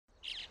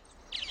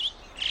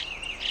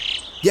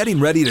Getting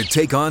ready to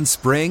take on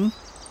spring?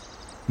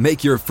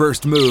 Make your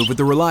first move with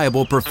the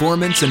reliable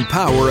performance and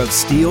power of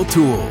Steel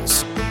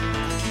tools.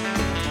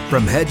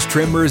 From hedge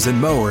trimmers and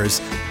mowers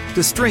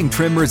to string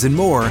trimmers and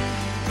more,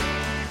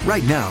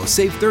 right now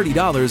save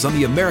 $30 on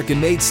the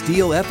American-made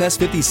Steel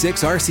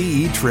FS56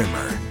 RCE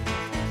trimmer.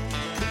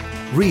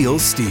 Real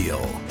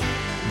Steel.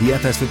 The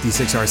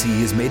FS56 RCE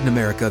is made in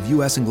America of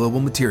U.S. and global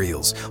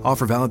materials.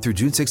 Offer valid through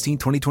June 16,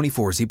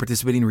 2024. See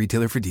participating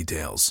retailer for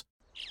details.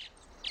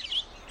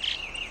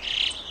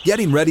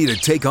 Getting ready to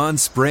take on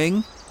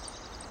spring?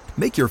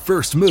 Make your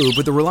first move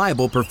with the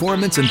reliable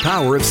performance and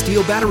power of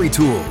Steel battery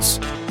tools.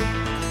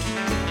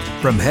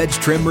 From hedge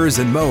trimmers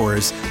and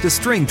mowers to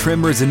string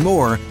trimmers and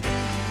more,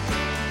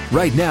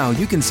 right now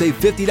you can save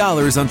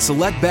 $50 on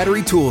select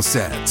battery tool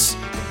sets.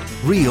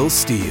 Real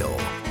Steel.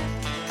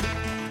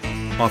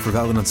 Offer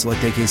valid on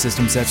select AK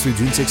system sets through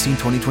June 16,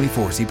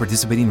 2024. See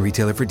participating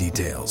retailer for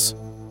details.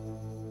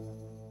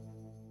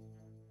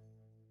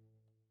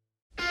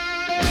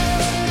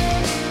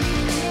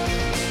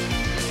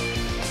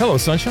 Hello,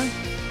 Sunshine.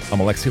 I'm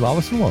Alexi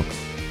Lawless, and welcome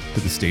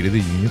to the State of the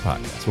Union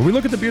podcast, where we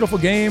look at the beautiful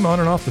game on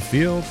and off the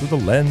field through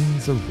the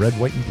lens of red,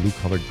 white, and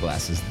blue-colored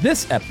glasses.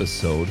 This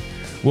episode,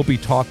 we'll be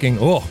talking,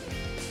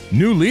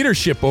 new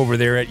leadership over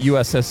there at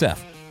USSF,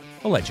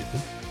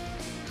 allegedly.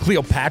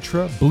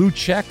 Cleopatra, Blue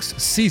Checks,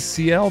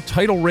 CCL,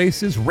 title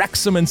races,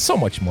 Wrexham, and so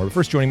much more. But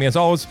first, joining me as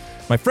always,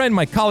 my friend,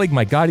 my colleague,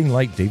 my guiding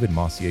light, David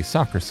Mossy, a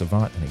soccer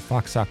savant and a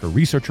Fox Soccer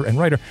researcher and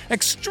writer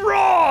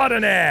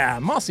extraordinaire.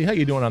 Mossy, how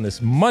you doing on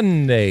this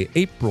Monday,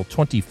 April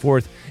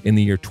 24th in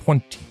the year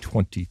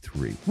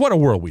 2023? What a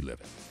world we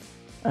live in.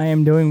 I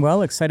am doing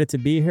well. Excited to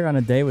be here on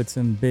a day with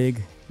some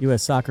big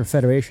U.S. Soccer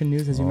Federation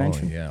news, as you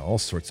mentioned. Yeah, all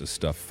sorts of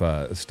stuff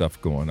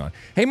going on.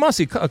 Hey,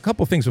 Mossy, a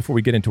couple things before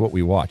we get into what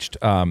we watched,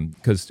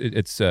 because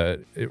it's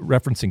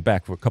referencing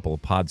back for a couple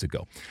of pods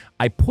ago.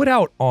 I put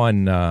out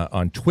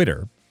on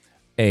Twitter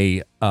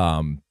a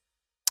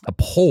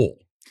poll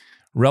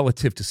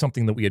relative to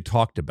something that we had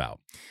talked about,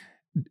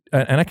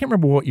 and I can't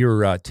remember what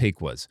your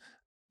take was.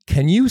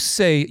 Can you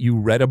say you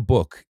read a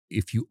book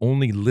if you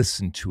only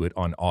listened to it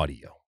on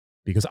audio?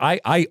 Because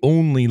I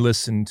only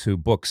listen to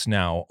books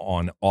now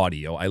on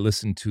audio. I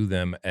listen to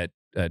them at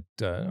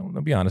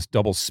I'll be honest,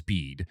 double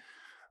speed.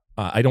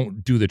 I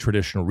don't do the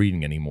traditional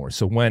reading anymore.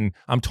 So when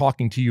I'm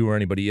talking to you or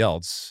anybody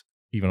else,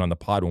 even on the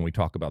pod when we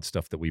talk about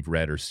stuff that we've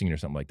read or seen or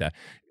something like that,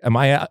 am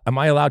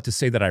I allowed to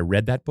say that I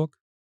read that book?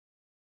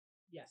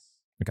 Yes.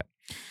 Okay.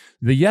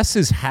 The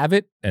yeses have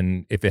it,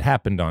 and if it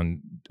happened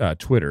on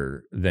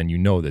Twitter, then you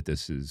know that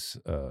this is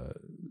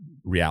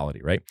reality,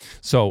 right?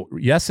 So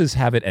yeses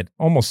have it at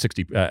almost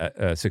 60%,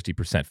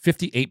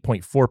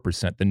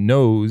 58.4%. The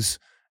no's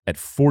at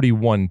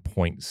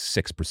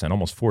 41.6%.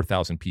 Almost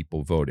 4,000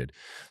 people voted.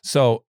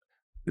 So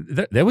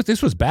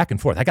this was back and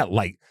forth. I got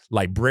like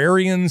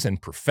librarians and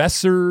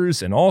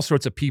professors and all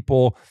sorts of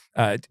people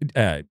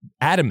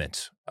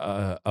adamant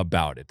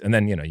about it. And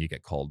then, you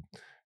get called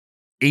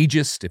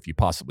ageist if you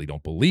possibly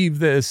don't believe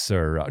this,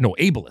 or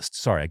ableist.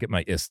 Sorry, I get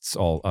my ists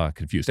all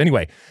confused.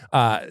 Anyway,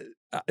 I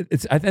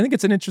think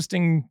it's an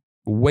interesting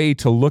way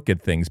to look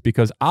at things,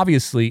 because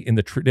obviously in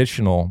the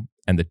traditional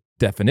and the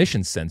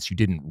definition sense, you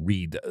didn't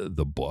read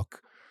the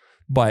book.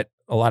 But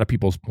a lot of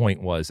people's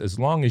point was, as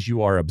long as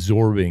you are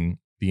absorbing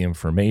the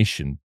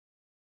information,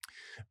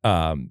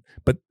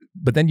 but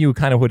then you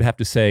kind of would have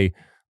to say,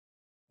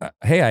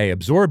 hey, I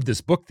absorbed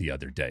this book the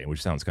other day,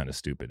 which sounds kind of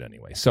stupid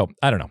anyway. So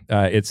I don't know.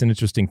 It's an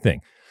interesting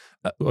thing.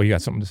 You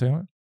got something to say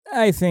on it?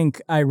 I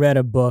think I read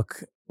a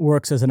book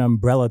works as an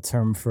umbrella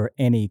term for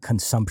any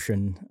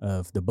consumption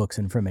of the book's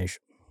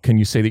information. Can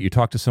you say that you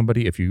talked to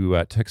somebody if you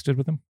texted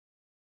with them?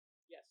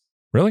 Yes.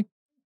 Really?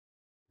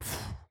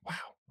 Wow.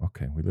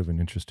 Okay. We live in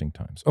interesting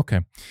times. Okay.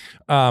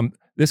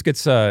 This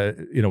gets,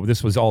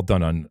 this was all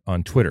done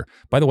on Twitter.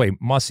 By the way,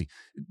 Mossy,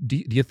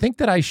 do you think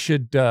that I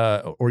should,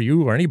 or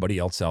you or anybody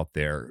else out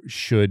there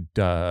should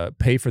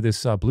pay for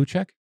this blue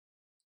check?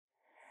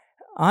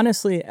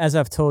 Honestly, as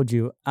I've told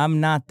you,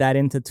 I'm not that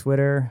into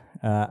Twitter.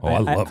 I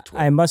love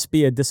Twitter. I must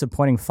be a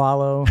disappointing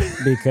follow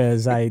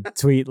because I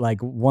tweet like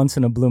once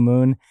in a blue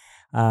moon.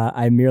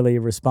 I merely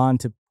respond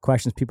to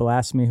questions people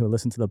ask me who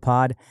listen to the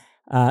pod.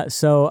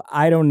 So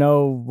I don't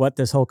know what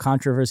this whole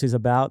controversy is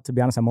about. To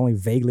be honest, I'm only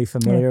vaguely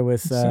familiar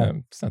with.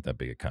 It's not that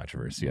big a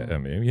controversy. I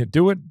mean, you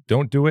do it,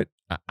 don't do it.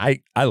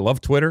 I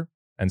love Twitter,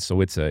 and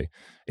so it's a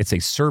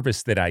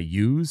service that I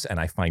use, and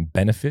I find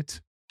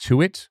benefit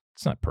to it.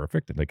 It's not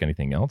perfect like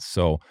anything else.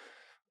 So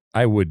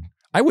I would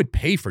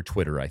pay for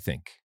Twitter, I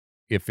think,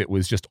 if it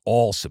was just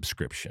all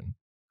subscription.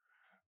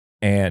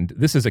 And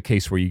this is a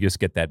case where you just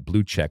get that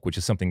blue check, which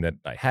is something that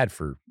I had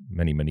for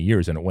many, many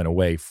years, and it went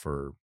away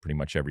for pretty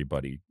much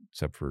everybody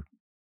except for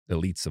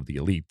elites of the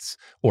elites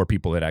or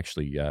people that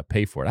actually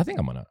pay for it. I think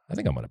I'm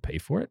gonna pay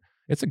for it.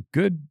 It's a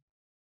good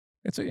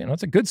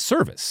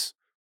service.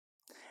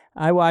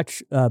 I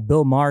watch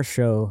Bill Maher's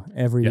show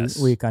every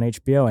week on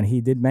HBO, and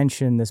he did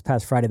mention this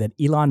past Friday that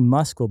Elon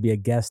Musk will be a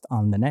guest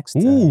on the next.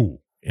 Ooh,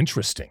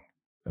 interesting.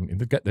 I mean,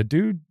 the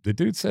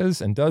dude says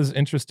and does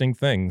interesting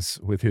things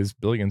with his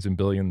billions and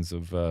billions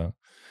of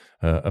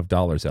of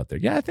dollars out there.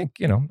 Yeah, I think,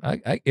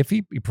 if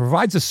he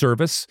provides a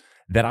service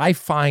that I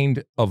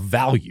find of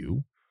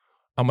value,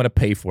 I'm going to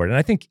pay for it. And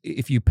I think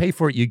if you pay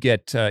for it, you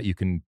get you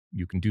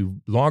can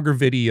do longer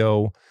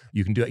video.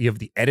 You have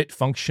the edit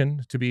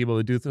function to be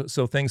able to do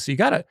things. So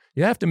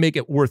you have to make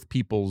it worth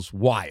people's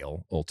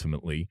while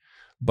ultimately.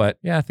 But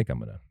yeah, I think I'm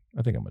gonna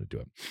do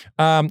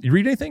it. You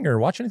read anything or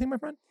watch anything, my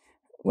friend?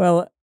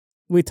 Well,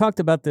 we talked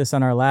about this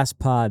on our last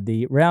pod.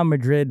 The Real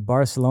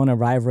Madrid-Barcelona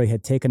rivalry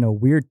had taken a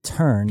weird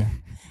turn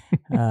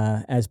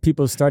as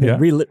people started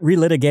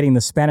relitigating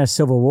the Spanish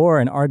Civil War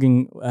and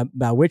arguing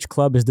about which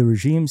club is the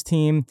regime's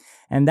team.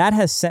 And that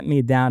has sent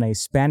me down a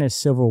Spanish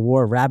Civil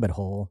War rabbit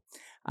hole.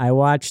 I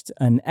watched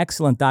an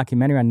excellent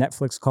documentary on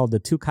Netflix called The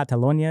Two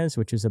Catalonias,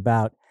 which is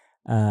about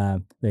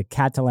the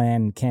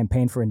Catalan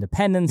campaign for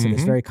independence and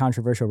this very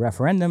controversial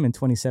referendum in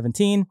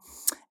 2017.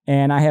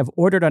 And I have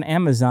ordered on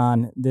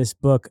Amazon this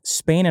book,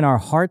 Spain in Our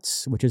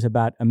Hearts, which is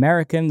about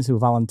Americans who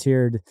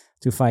volunteered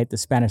to fight the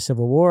Spanish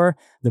Civil War.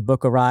 The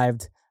book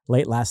arrived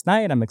late last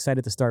night. I'm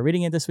excited to start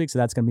reading it this week, so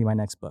that's going to be my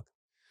next book.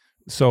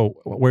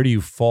 So where do you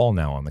fall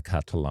now on the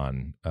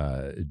Catalan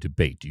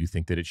debate? Do you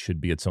think that it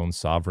should be its own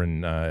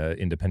sovereign,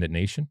 independent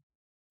nation?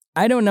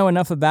 I don't know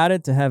enough about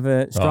it to have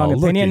a strong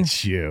opinion. Look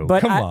at you.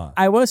 But Come on.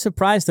 I was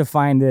surprised to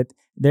find that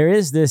there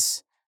is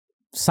this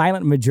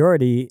silent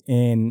majority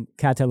in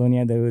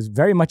Catalonia that was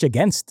very much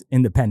against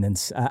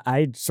independence.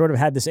 I sort of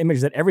had this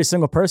image that every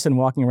single person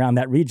walking around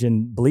that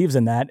region believes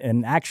in that.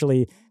 And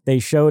actually, they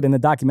showed in the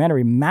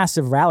documentary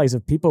massive rallies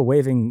of people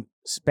waving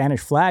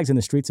Spanish flags in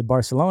the streets of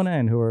Barcelona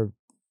and who are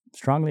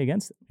strongly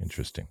against it.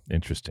 Interesting.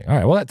 All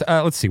right.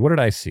 Well, let's see. What did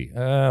I see?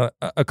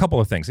 A couple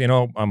of things. I'm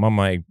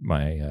on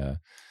my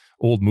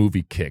old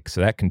movie kick,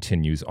 so that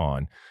continues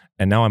on.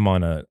 And now I'm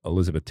on a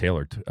Elizabeth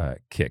Taylor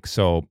kick.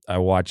 So I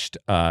watched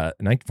from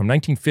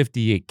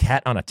 1958,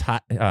 Cat on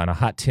a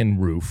Hot Tin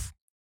Roof.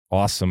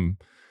 Awesome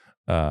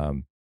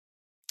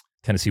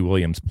Tennessee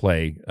Williams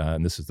play.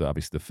 And this is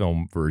obviously the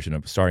film version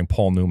of starring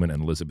Paul Newman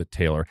and Elizabeth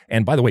Taylor.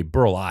 And by the way,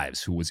 Burl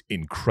Ives, who was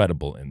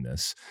incredible in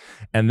this.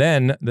 And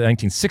then the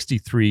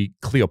 1963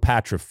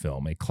 Cleopatra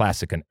film, a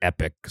classic and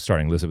epic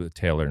starring Elizabeth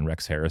Taylor and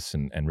Rex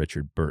Harrison and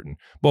Richard Burton.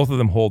 Both of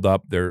them hold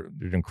up. They're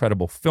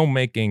incredible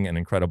filmmaking and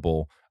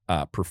incredible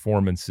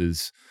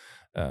performances,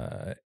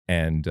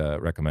 and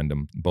recommend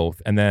them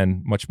both. And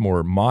then much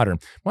more modern.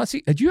 Well,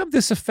 see, do you have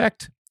this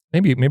effect?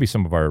 Maybe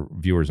some of our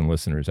viewers and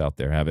listeners out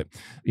there have it.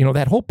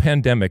 That whole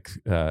pandemic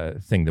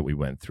thing that we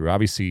went through.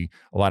 Obviously,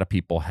 a lot of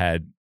people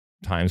had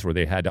times where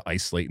they had to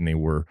isolate and they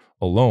were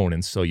alone,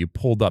 and so you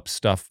pulled up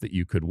stuff that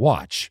you could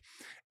watch.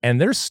 And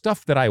there's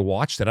stuff that I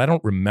watched that I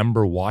don't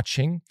remember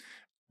watching.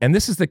 And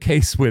this is the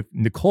case with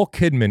Nicole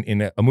Kidman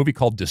in a movie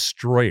called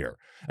Destroyer,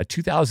 a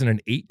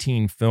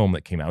 2018 film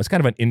that came out. It's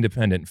kind of an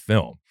independent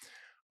film.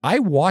 I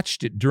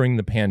watched it during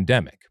the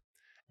pandemic,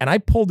 and I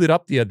pulled it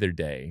up the other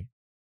day,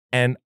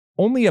 and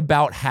only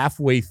about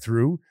halfway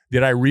through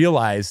did I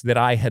realize that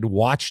I had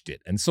watched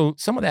it. And so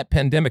some of that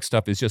pandemic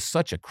stuff is just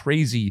such a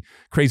crazy,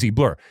 crazy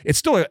blur. It's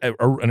still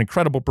an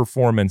incredible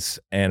performance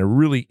and a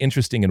really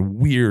interesting and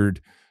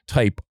weird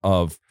type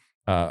of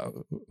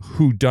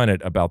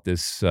whodunit about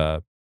this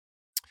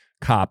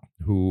cop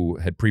who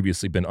had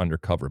previously been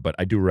undercover, but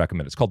I do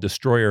recommend it. It's called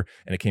Destroyer,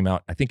 and it came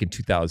out, I think, in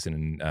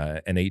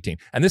 2018.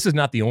 And this is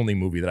not the only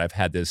movie that I've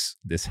had this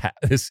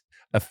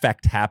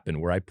effect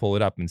happen, where I pull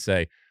it up and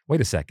say,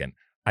 wait a second,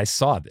 I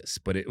saw this,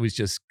 but it was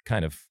just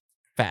kind of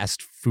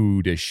fast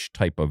food-ish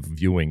type of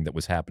viewing that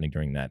was happening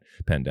during that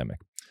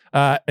pandemic.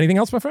 Anything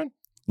else, my friend?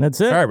 That's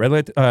it. All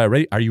right,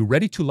 ready? Are you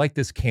ready to light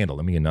this candle?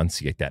 Let me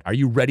enunciate that. Are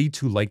you ready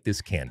to light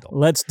this candle?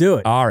 Let's do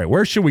it. All right,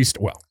 where should we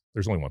start? Well,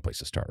 there's only one place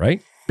to start,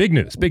 right? Big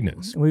news.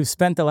 We've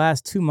spent the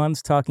last 2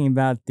 months talking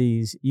about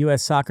these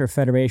U.S. Soccer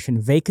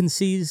Federation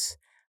vacancies.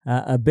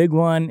 A big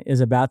one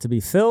is about to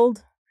be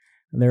filled.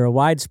 There are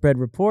widespread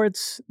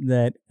reports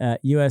that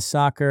U.S.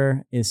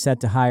 Soccer is set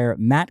to hire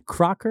Matt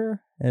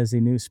Crocker as the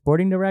new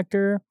sporting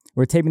director.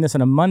 We're taping this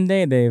on a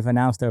Monday. They've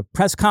announced a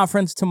press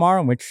conference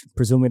tomorrow in which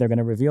presumably they're going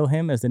to reveal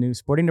him as the new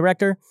sporting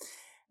director.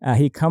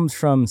 He comes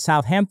from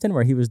Southampton,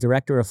 where he was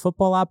director of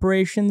football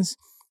operations.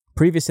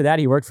 Previous to that,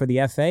 he worked for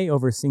the FA,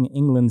 overseeing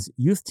England's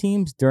youth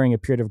teams during a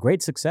period of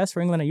great success for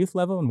England at youth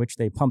level, in which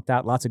they pumped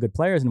out lots of good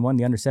players and won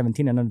the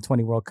under-17 and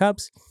under-20 World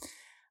Cups.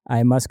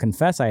 I must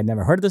confess, I had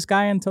never heard of this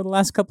guy until the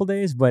last couple of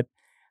days, but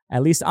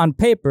at least on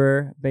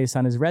paper, based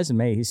on his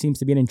resume, he seems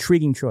to be an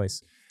intriguing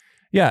choice.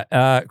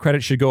 Yeah,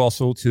 credit should go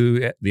also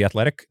to The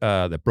Athletic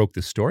that broke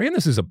this story, and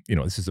this is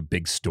a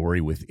big story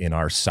within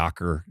our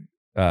soccer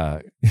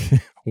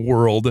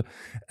world,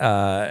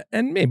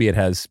 and maybe it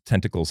has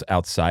tentacles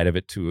outside of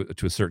it to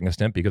a certain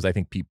extent, because I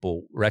think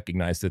people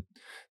recognize that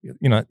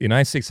the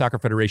United States Soccer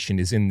Federation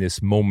is in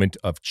this moment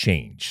of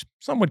change.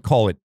 Some would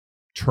call it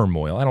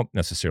turmoil. I don't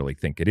necessarily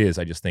think it is.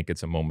 I just think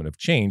it's a moment of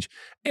change,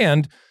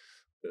 and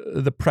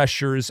the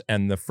pressures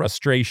and the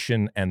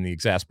frustration and the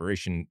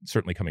exasperation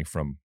certainly coming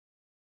from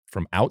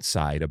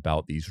outside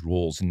about these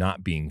roles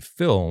not being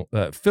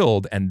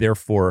filled, and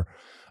therefore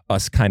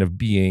us kind of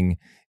being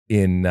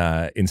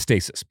in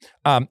stasis.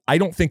 I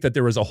don't think that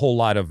there is a whole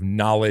lot of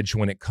knowledge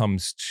when it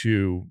comes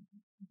to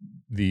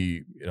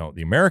the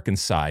American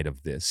side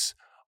of this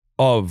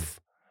of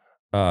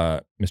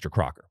Mr.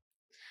 Crocker.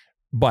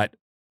 But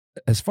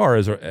as far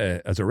as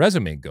a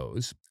resume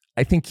goes,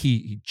 I think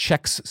he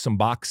checks some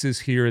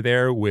boxes here or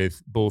there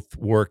with both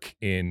work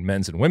in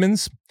men's and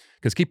women's.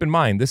 Because keep in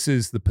mind, this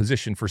is the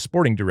position for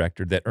sporting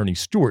director that Ernie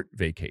Stewart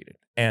vacated.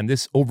 And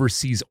this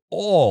oversees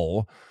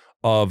all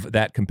of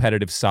that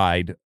competitive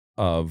side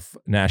of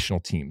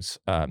national teams,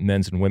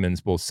 men's and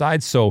women's, both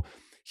sides. So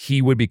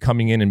he would be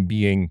coming in and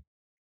being,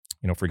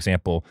 for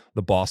example,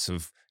 the boss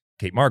of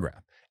Kate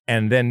Margraf.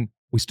 And then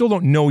we still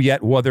don't know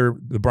yet whether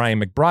the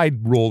Brian McBride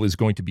role is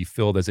going to be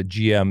filled as a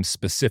GM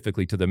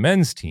specifically to the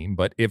men's team.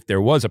 But if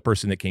there was a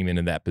person that came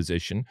in that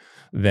position,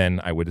 then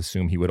I would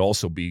assume he would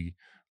also be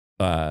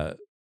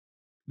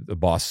the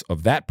boss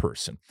of that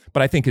person.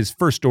 But I think his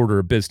first order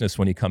of business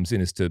when he comes in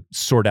is to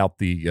sort out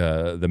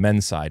the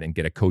men's side and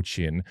get a coach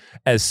in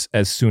as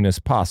soon as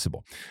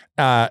possible.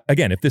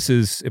 Again, if this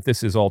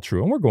is all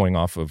true, and we're going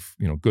off of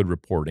good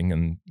reporting,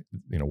 and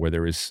where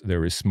there is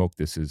smoke,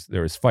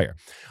 there is fire.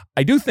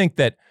 I do think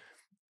that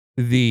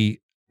the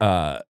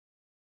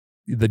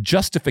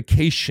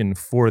justification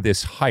for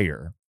this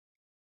hire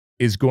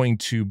is going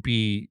to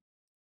be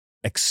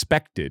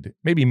expected,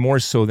 maybe more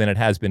so than it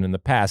has been in the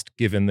past,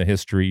 given the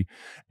history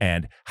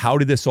and how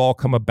did this all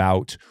come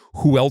about?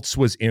 Who else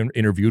was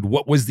interviewed?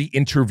 What was the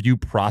interview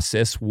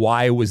process?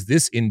 Why was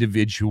this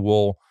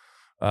individual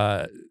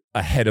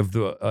ahead of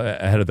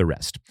the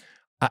rest?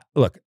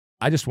 Look,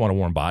 I just want a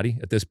warm body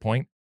at this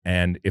point.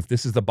 And if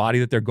this is the body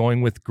that they're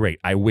going with, great.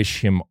 I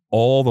wish him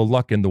all the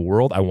luck in the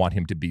world. I want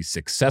him to be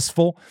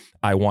successful.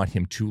 I want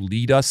him to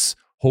lead us,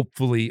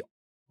 hopefully,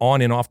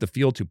 on and off the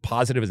field to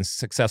positive and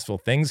successful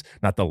things,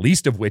 not the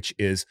least of which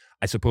is,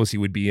 I suppose he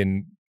would be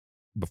in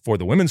before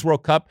the Women's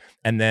World Cup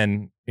and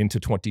then into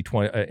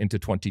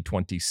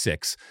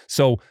 2026.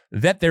 So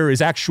that there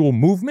is actual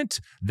movement,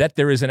 that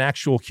there is an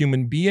actual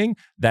human being,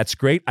 that's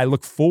great. I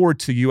look forward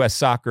to U.S.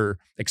 Soccer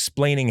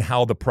explaining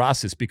how the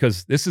process,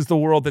 because this is the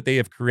world that they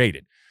have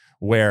created,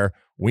 where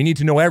we need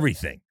to know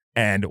everything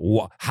and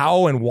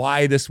how and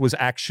why this was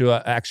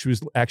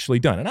actually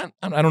done. And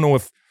I don't know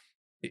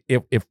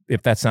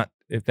if that's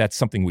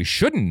something we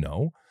shouldn't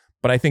know,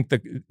 but I think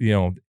that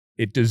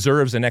it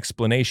deserves an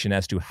explanation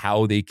as to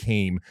how they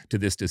came to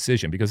this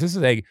decision, because this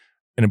is an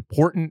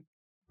important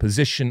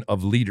position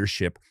of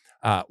leadership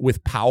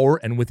with power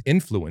and with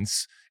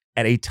influence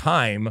at a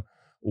time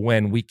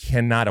when we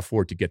cannot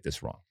afford to get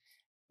this wrong.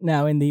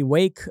 Now, in the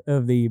wake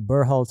of the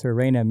Berhalter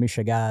Reina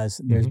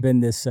Michigas, there's been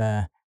this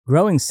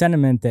growing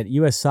sentiment that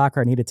U.S.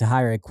 Soccer needed to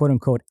hire a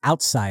quote-unquote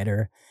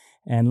outsider.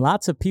 And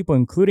lots of people,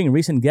 including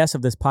recent guests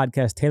of this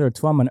podcast, Taylor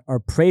Twellman, are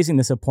praising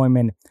this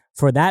appointment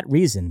for that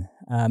reason.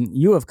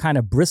 You have kind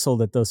of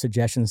bristled at those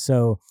suggestions.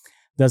 So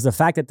does the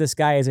fact that this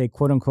guy is a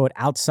quote-unquote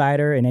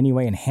outsider in any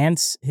way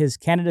enhance his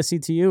candidacy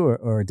to you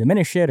or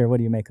diminish it, or what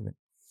do you make of it?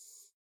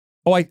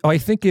 I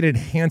think it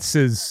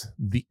enhances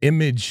the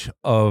image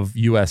of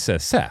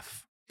USSF.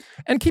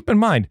 And keep in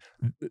mind,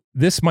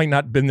 this might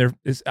not have been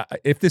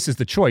if this is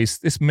the choice,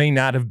 this may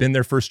not have been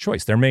their first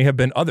choice. There may have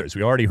been others.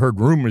 We already heard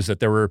rumors that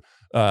there were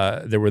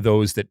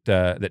those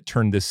that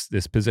turned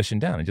this position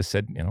down and just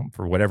said,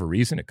 for whatever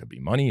reason, it could be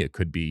money, it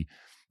could be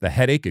the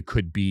headache, it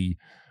could be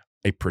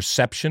a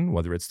perception,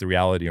 whether it's the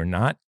reality or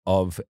not,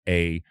 of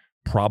a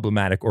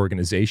problematic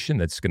organization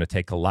that's going to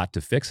take a lot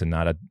to fix and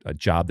not a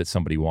job that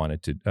somebody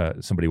wanted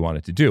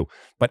to do.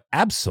 But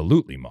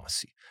absolutely,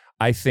 Mossy,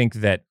 I think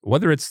that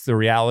whether it's the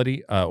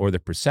reality or the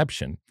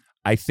perception,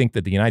 I think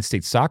that the United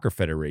States Soccer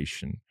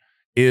Federation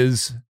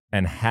is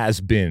and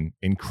has been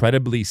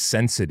incredibly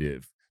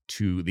sensitive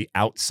to the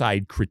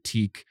outside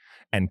critique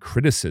and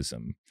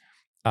criticism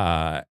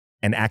and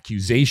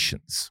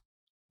accusations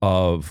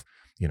of,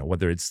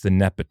 whether it's the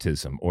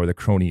nepotism or the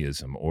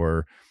cronyism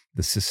or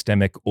the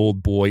systemic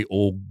old boy,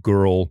 old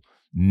girl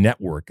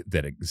network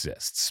that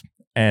exists.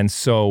 And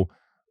so,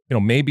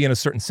 maybe in a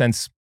certain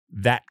sense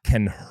that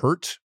can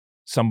hurt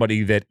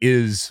somebody that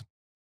is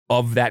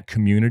of that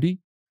community.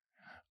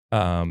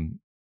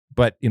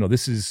 But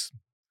this is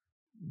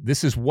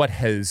what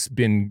has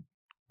been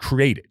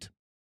created.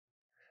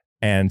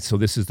 And so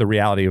this is the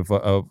reality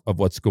of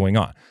what's going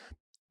on.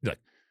 Look,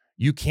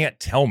 you can't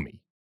tell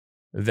me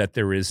that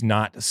there is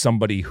not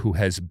somebody who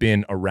has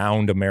been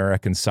around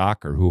American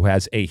soccer, who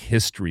has a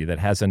history, that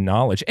has a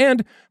knowledge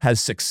and has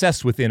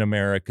success within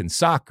American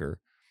soccer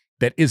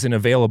that isn't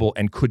available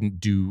and couldn't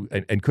do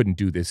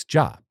this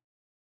job.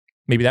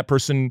 Maybe that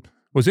person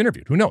was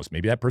interviewed. Who knows?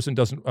 Maybe that person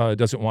doesn't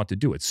want to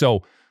do it.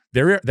 So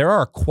there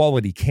are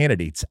quality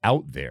candidates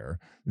out there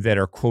that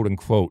are quote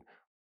unquote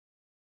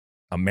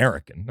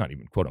American, not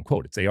even quote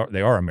unquote. They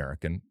are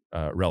American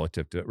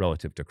relative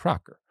to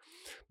Crocker.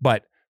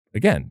 But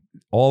again,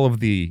 all of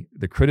the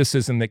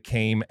criticism that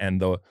came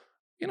and the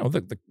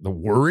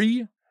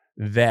worry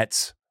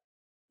that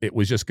it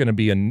was just going to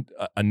be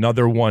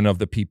another one of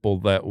the people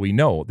that we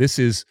know. This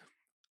is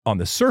on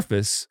the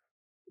surface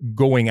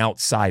going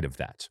outside of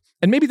that.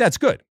 And maybe that's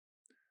good.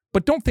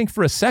 But don't think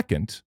for a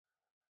second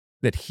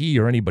that he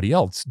or anybody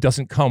else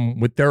doesn't come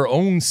with their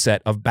own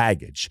set of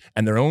baggage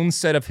and their own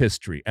set of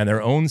history and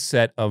their own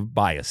set of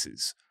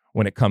biases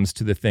when it comes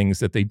to the things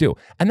that they do.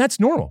 And that's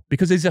normal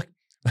because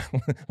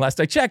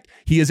last I checked,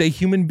 he is a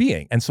human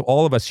being. And so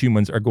all of us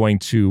humans are going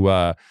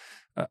to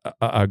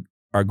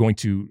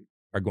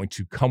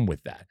come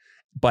with that.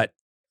 But,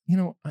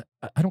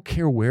 I don't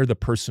care where the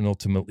person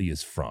ultimately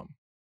is from.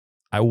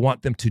 I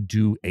want them to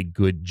do a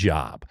good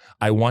job.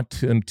 I want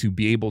them to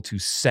be able to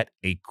set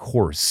a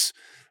course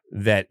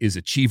that is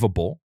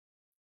achievable,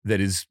 that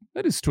is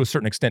to a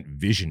certain extent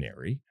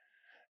visionary,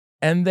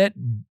 and that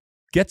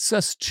gets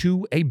us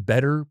to a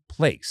better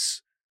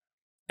place.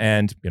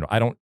 And I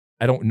don't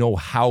know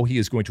how he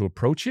is going to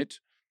approach it,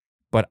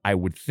 but I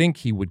would think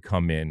he would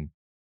come in,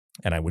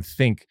 and I would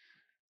think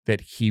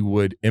that he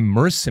would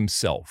immerse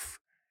himself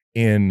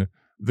in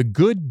the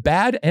good,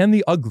 bad, and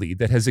the ugly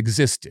that has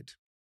existed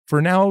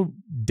for now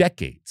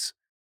decades,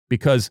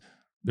 because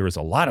there is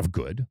a lot of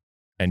good,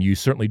 and you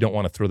certainly don't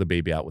want to throw the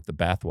baby out with the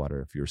bathwater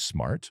if you're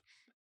smart.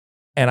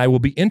 And I will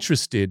be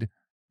interested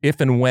if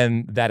and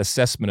when that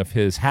assessment of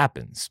his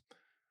happens,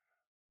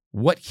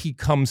 what he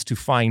comes to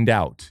find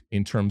out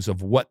in terms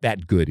of what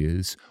that good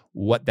is,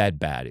 what that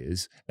bad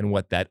is, and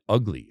what that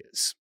ugly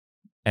is.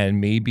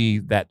 And maybe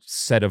that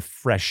set of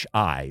fresh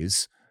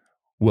eyes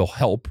will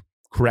help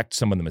correct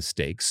some of the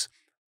mistakes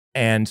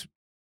and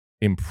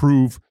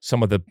improve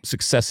some of the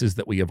successes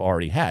that we have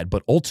already had,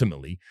 but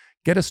ultimately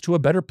get us to a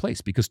better place,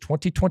 because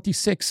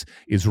 2026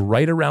 is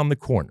right around the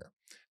corner,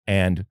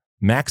 and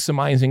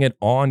maximizing it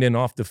on and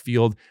off the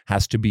field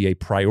has to be a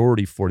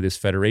priority for this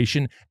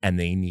federation, and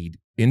they need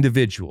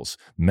individuals,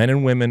 men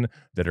and women,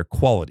 that are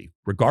quality,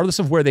 regardless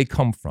of where they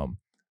come from,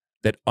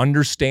 that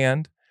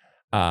understand,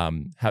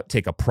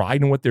 take a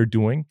pride in what they're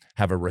doing,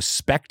 have a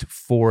respect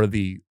for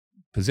the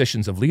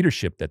positions of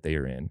leadership that they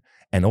are in,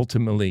 and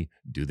ultimately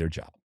do their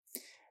job.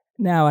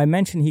 Now, I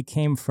mentioned he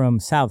came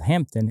from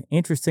Southampton.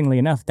 Interestingly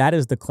enough, that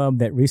is the club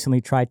that recently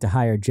tried to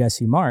hire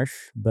Jesse Marsh,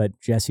 but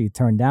Jesse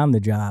turned down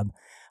the job.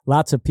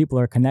 Lots of people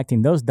are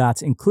connecting those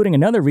dots, including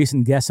another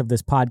recent guest of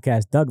this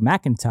podcast, Doug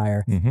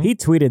McIntyre. Mm-hmm. He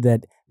tweeted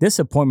that this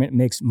appointment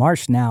makes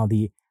Marsh now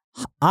the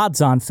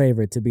odds-on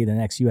favorite to be the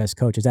next U.S.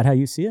 coach. Is that how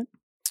you see it?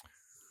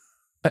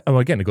 Well,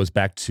 again, it goes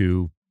back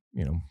to,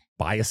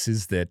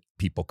 biases that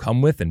people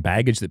come with and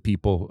baggage that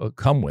people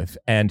come with.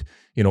 And,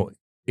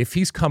 if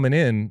he's coming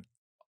in,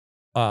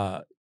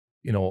 all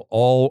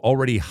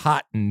already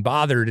hot and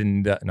bothered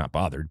and not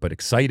bothered, but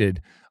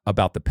excited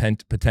about the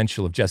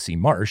potential of Jesse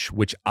Marsh,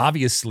 which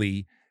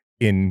obviously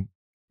in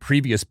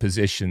previous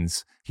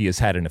positions he has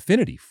had an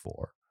affinity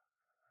for,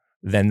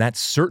 then that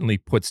certainly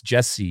puts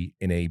Jesse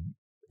in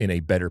a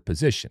better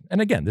position. And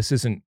again, this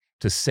isn't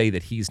to say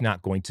that he's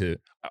not going to,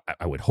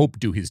 I would hope,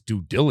 do his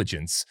due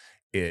diligence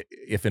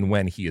if and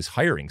when he is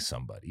hiring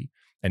somebody,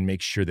 and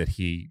make sure that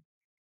he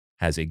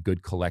has a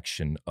good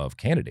collection of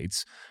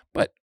candidates.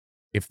 But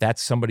if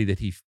that's somebody that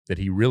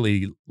he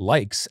really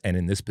likes, and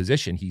in this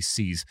position he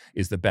sees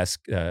is the best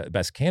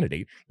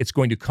candidate, it's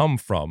going to come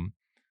from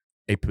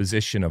a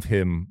position of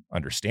him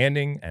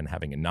understanding and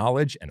having a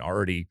knowledge and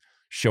already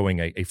showing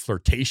a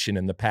flirtation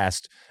in the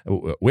past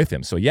with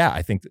him. So yeah,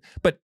 I think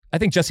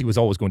Jesse was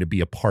always going to be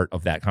a part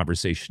of that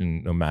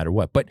conversation no matter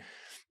what. But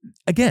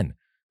again,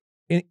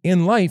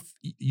 in life,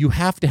 you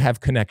have to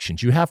have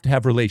connections, you have to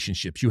have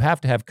relationships, you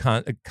have to have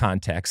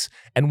contacts,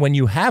 and when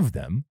you have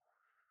them,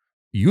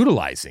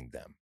 utilizing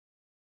them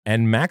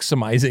and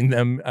maximizing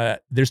them,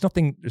 there's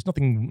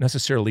nothing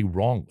necessarily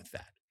wrong with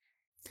that.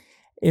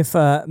 If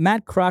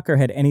Matt Crocker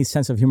had any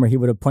sense of humor, he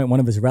would appoint one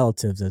of his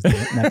relatives as the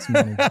next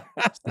manager.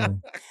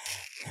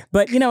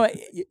 But,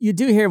 you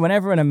do hear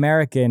whenever an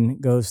American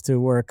goes to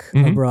work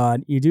mm-hmm.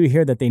 abroad, you do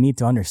hear that they need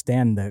to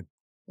understand the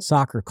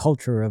soccer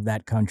culture of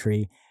that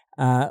country.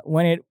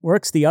 When it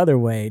works the other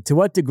way, to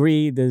what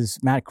degree does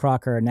Matt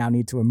Crocker now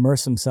need to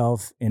immerse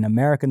himself in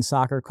American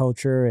soccer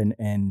culture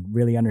and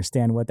really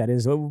understand what that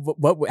is?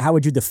 How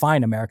would you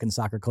define American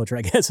soccer culture,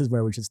 I guess, is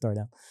where we should start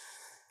out.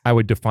 I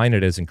would define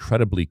it as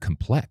incredibly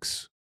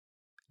complex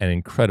and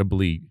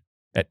incredibly,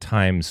 at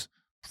times,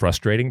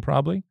 frustrating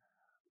probably,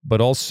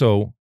 but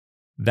also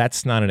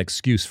that's not an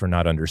excuse for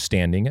not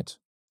understanding it,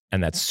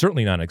 and that's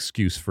certainly not an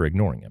excuse for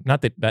ignoring it.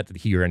 Not that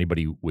he or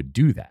anybody would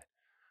do that.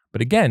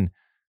 But again,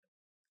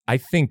 I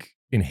think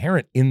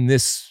inherent in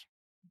this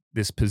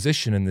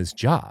position and this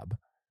job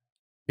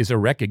is a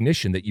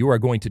recognition that you are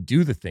going to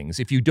do the things,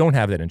 if you don't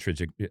have that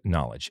intrinsic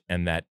knowledge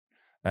and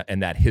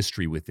that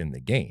history within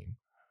the game,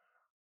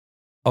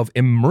 of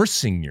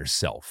immersing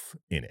yourself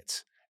in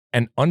it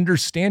and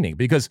understanding,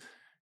 because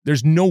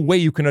there's no way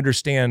you can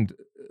understand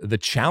the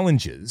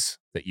challenges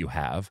that you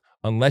have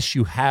unless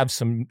you have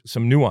some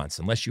nuance,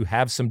 unless you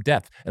have some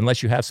depth,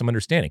 unless you have some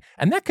understanding.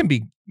 And that can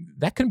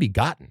be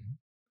gotten.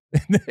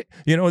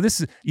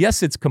 This is,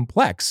 yes, it's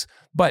complex,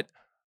 but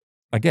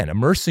again,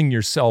 immersing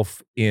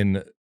yourself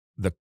in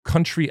the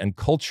country and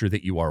culture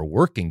that you are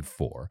working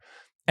for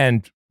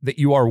and that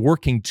you are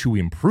working to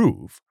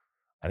improve,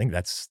 I think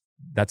that's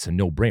a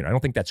no-brainer. I don't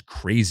think that's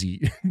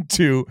crazy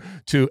to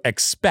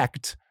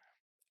expect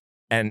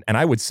And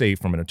I would say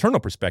from an internal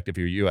perspective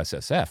here,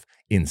 USSF,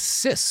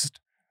 insist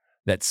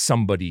that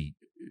somebody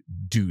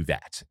do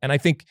that. And I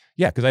think,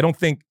 because I don't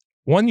think,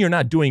 one, you're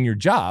not doing your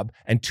job,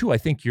 and two, I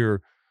think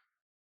you're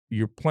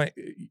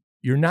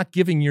not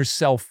giving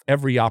yourself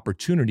every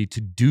opportunity to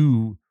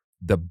do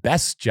the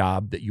best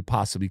job that you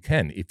possibly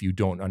can if you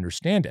don't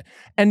understand it.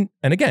 And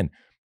again,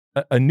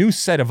 a new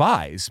set of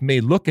eyes may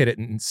look at it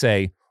and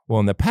say, well,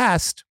 in the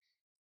past,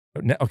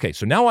 okay,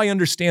 so now I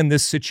understand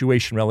this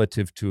situation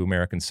relative to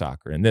American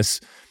soccer, and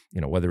this,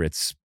 whether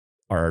it's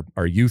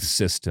our youth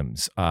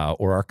systems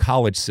or our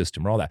college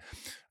system or all that.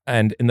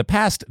 And in the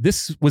past,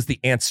 this was the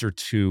answer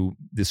to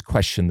this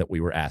question that we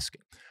were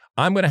asking.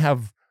 I'm going to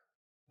have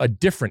a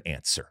different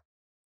answer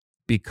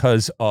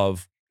because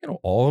of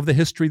all of the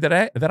history that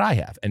I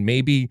have, and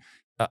maybe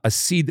a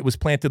seed that was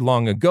planted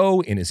long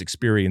ago in his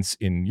experience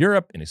in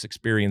Europe, in his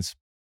experience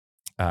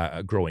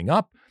growing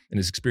up, in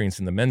his experience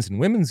in the men's and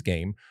women's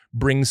game,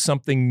 brings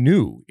something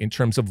new in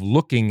terms of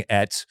looking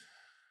at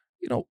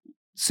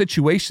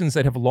situations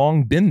that have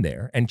long been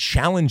there and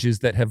challenges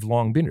that have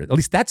long been there. At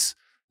least that's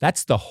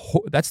the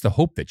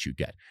hope that you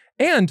get.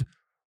 And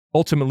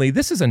ultimately,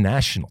 this is a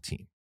national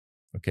team.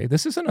 Okay,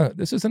 this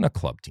isn't a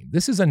club team.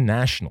 This is a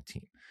national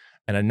team.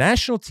 And a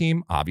national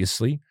team,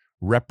 obviously,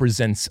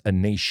 represents a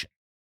nation.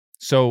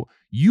 So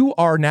you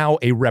are now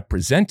a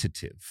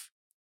representative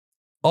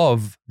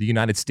of the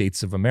United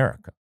States of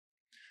America.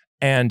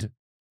 And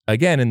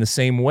again, in the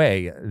same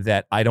way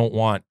that I don't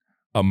want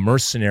a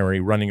mercenary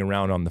running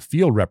around on the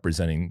field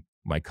representing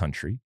my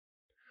country,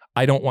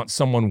 I don't want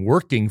someone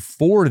working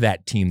for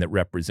that team that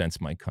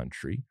represents my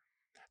country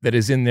that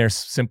is in there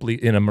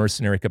simply in a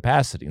mercenary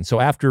capacity. And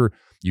so after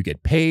you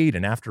get paid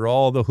and after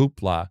all the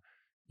hoopla,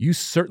 you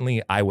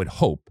certainly, I would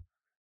hope,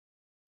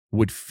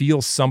 would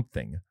feel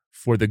something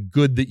for the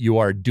good that you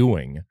are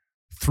doing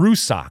through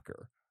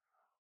soccer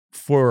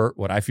for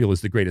what I feel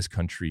is the greatest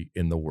country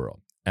in the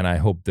world. And I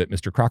hope that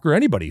Mr. Crocker,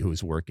 anybody who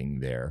is working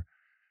there,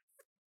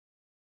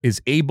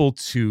 is able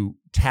to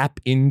tap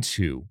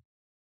into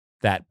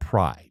that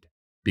pride,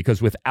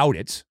 because without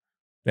it,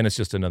 then it's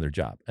just another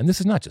job. And this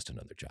is not just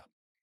another job.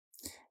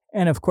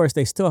 And of course,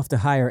 they still have to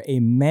hire a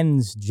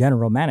men's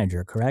general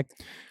manager,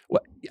 correct?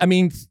 Well, I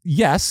mean,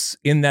 yes,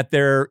 in that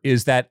there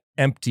is that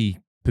empty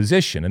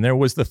position. And there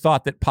was the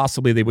thought that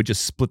possibly they would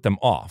just split them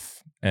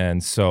off.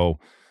 And so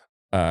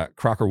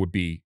Crocker would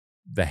be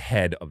the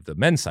head of the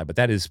men's side. But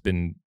it's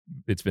been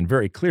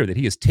very clear that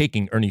he is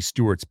taking Ernie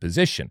Stewart's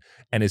position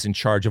and is in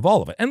charge of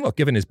all of it. And look,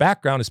 given his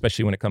background,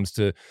 especially when it comes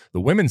to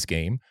the women's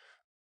game,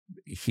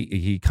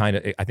 he kind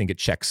of, I think it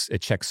checks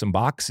some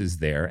boxes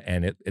there,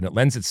 and it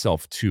lends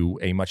itself to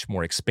a much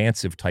more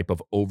expansive type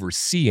of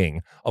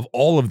overseeing of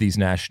all of these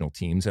national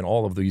teams and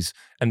all of these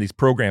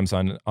programs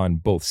on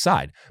both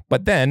sides.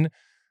 But then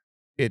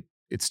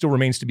it still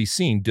remains to be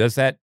seen, does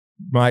that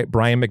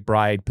Brian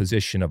McBride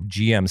position of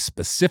GM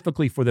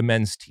specifically for the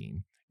men's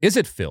team, is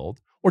it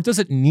filled, or does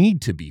it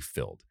need to be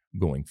filled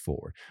going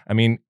forward? I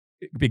mean,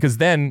 because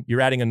then you're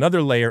adding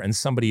another layer and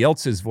somebody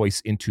else's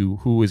voice into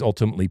who is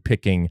ultimately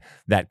picking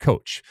that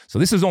coach. So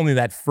this is only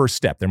that first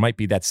step. There might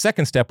be that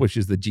second step, which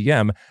is the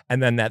GM,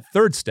 and then that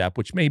third step,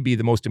 which may be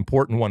the most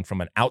important one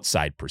from an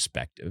outside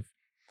perspective,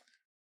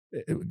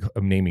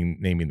 of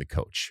naming the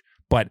coach.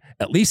 But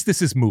at least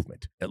this is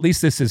movement. At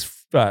least this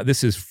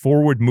is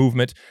forward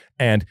movement.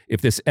 And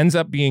if this ends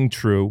up being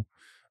true,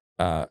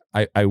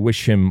 I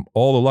wish him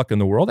all the luck in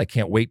the world. I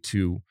can't wait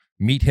to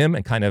meet him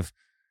and kind of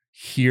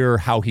hear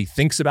how he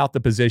thinks about the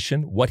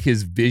position, what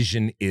his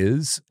vision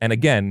is, and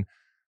again,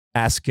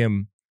 ask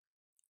him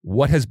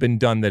what has been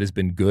done that has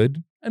been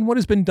good and what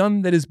has been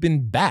done that has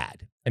been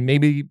bad. And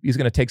maybe he's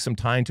going to take some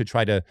time to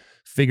try to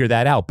figure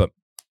that out. But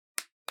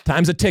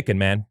time's a ticking,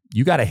 man.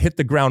 You got to hit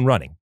the ground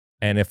running.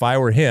 And if I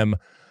were him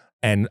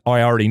and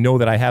I already know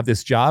that I have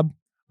this job,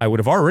 I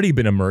would have already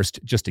been immersed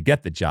just to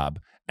get the job,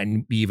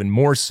 and even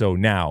more so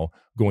now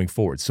going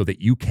forward, so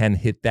that you can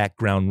hit that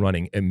ground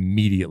running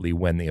immediately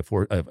when the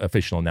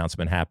official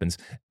announcement happens.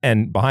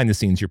 And behind the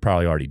scenes, you're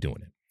probably already doing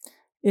it.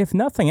 If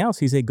nothing else,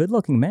 he's a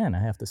good-looking man,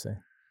 I have to say.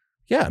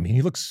 Yeah, I mean,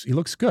 he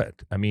looks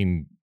good. I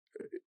mean,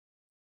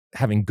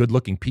 having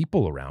good-looking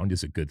people around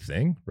is a good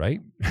thing, right?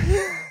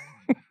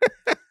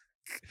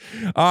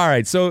 All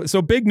right,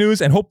 so big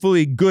news, and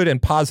hopefully good and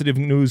positive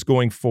news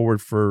going forward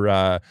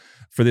for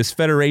this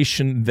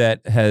federation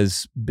that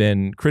has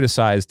been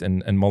criticized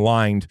and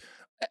maligned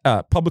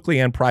publicly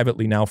and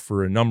privately now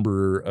for a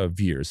number of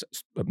years.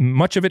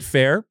 Much of it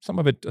fair, some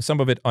of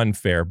it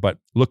unfair, but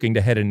looking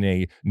to head in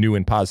a new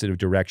and positive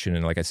direction.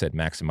 And like I said,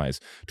 maximize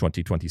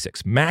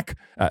 2026. Matt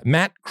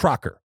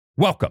Crocker,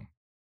 welcome.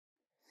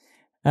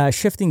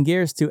 Shifting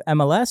gears to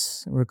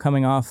MLS, we're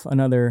coming off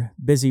another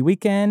busy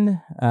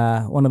weekend.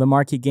 One of the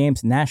marquee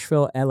games,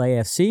 Nashville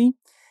LAFC.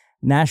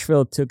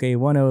 Nashville took a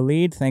 1-0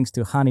 lead thanks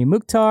to Hani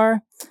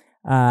Mukhtar.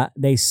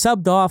 They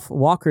subbed off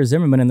Walker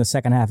Zimmerman in the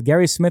second half.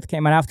 Gary Smith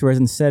came out afterwards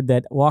and said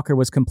that Walker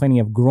was complaining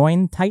of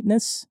groin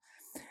tightness,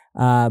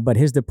 but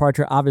his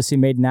departure obviously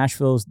made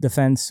Nashville's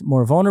defense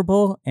more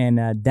vulnerable,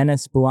 and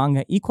Dennis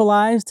Bouanga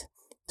equalized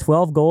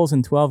 12 goals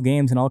in 12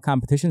 games in all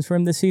competitions for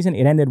him this season.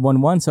 It ended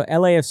 1-1. So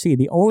LAFC,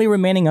 the only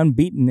remaining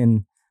unbeaten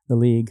in the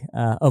league,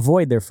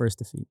 avoid their first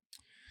defeat.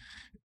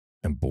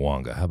 And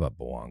Bouanga, how about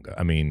Bouanga?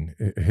 I mean,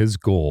 his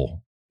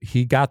goal,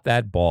 he got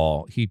that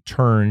ball, he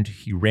turned,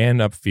 he ran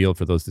upfield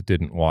for those that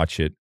didn't watch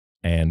it,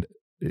 and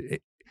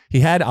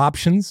he had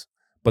options,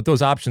 but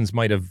those options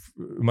might as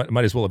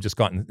well have just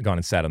gone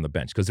and sat on the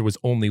bench, because there was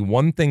only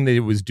one thing that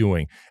he was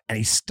doing, and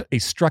he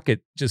struck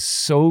it just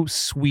so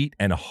sweet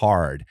and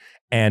hard.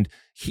 And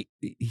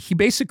he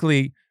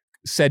basically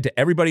said to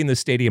everybody in the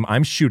stadium,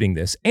 I'm shooting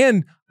this,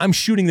 and I'm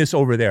shooting this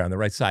over there on the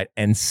right side,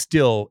 and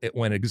still it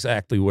went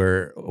exactly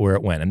where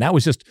it went. And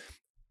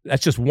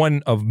that's just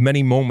one of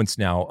many moments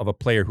now of a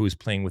player who is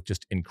playing with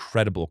just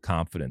incredible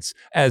confidence,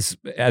 as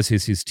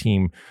is his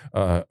team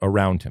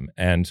around him.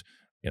 And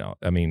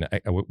I mean,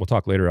 we'll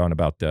talk later on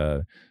about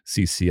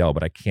CCL,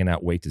 but I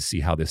cannot wait to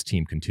see how this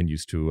team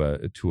continues to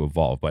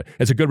evolve. But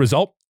it's a good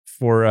result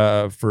for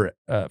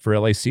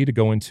LAC to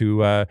go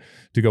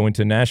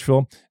into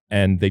Nashville,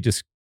 and they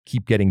just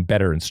keep getting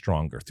better and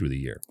stronger through the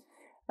year.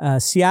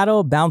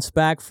 Seattle bounced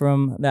back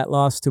from that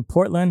loss to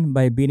Portland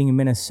by beating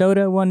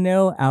Minnesota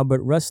 1-0.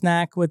 Albert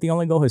Rusnak with the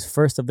only goal, his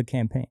first of the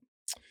campaign.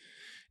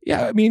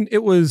 Yeah, I mean,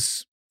 it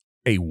was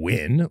a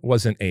win. It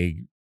wasn't a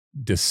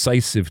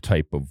decisive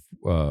type of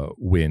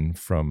win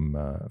from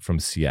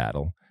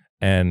Seattle.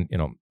 And,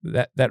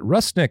 that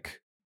Rusnak,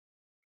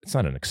 it's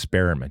not an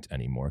experiment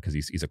anymore, because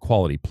he's a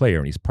quality player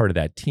and he's part of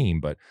that team.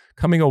 But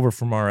coming over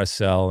from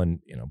RSL and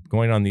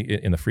going on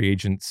in the free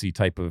agency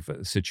type of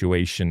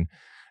situation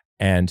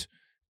and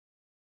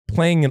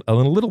playing in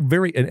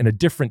a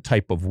different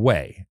type of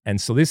way.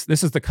 And so this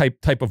is the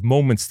type of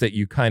moments that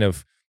you kind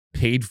of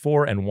paid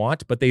for and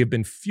want, but they have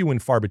been few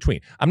and far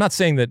between. I'm not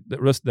saying that the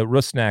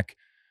Rusnak,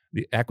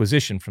 the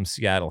acquisition from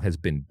Seattle, has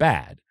been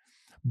bad,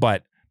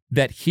 but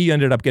that he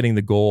ended up getting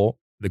the goal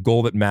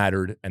that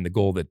mattered, and the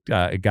goal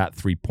that got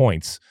 3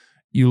 points.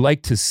 You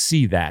like to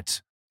see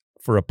that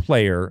for a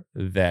player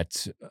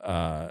that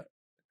I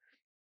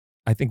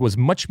think was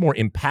much more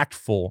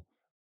impactful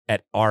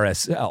at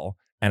RSL.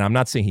 And I'm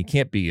not saying he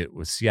can't be it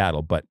with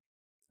Seattle, but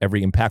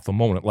every impactful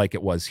moment like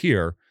it was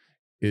here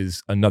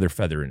is another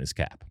feather in his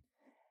cap.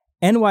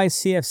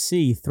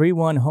 NYCFC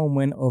 3-1 home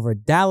win over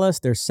Dallas,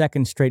 their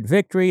second straight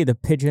victory. The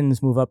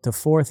Pigeons move up to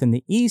fourth in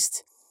the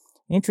East.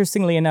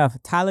 Interestingly enough,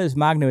 Tyler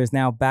Magno is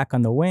now back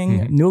on the wing.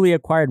 Mm-hmm. Newly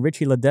acquired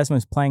Richie Ledesma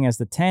is playing as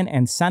the 10,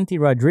 and Santi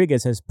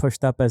Rodriguez has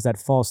pushed up as that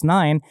false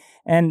 9.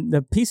 And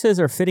the pieces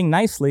are fitting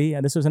nicely.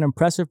 This was an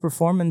impressive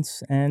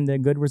performance and a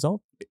good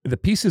result. The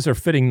pieces are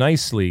fitting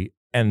nicely,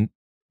 and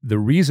the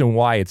reason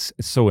why it's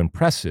so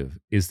impressive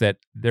is that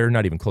they're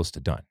not even close to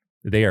done.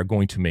 They are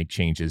going to make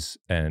changes,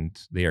 and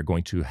they are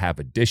going to have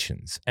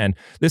additions. And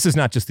this is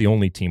not just the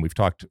only team. We've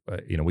talked,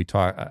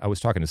 I was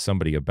talking to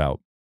somebody about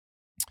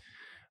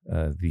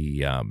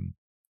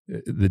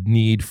the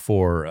need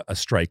for a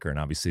striker, and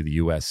obviously the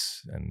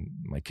U.S. and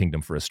my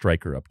kingdom for a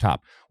striker up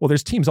top. Well,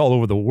 there's teams all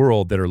over the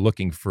world that are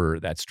looking for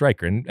that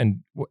striker,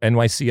 and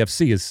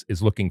NYCFC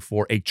is looking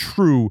for a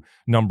true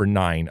number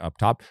 9 up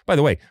top. By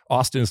the way,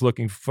 Austin is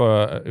looking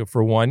for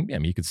one. I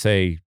mean, you could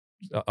say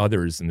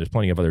others, and there's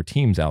plenty of other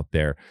teams out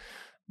there,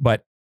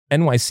 but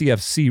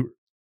NYCFC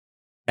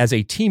as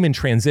a team in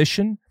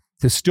transition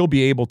to still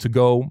be able to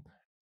go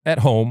at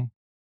home.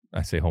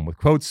 I say home with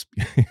quotes,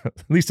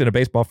 at least in a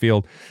baseball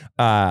field,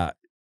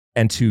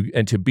 and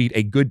to beat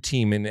a good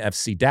team in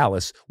FC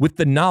Dallas with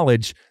the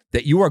knowledge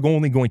that you are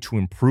only going to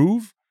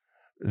improve.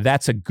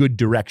 That's a good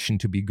direction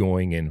to be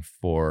going in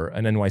for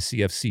an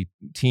NYCFC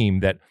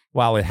team that,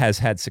 while it has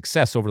had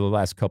success over the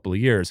last couple of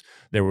years,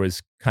 there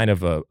was kind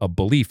of a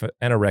belief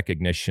and a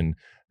recognition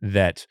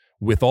that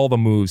with all the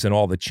moves and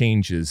all the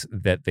changes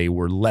that they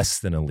were less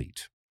than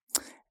elite.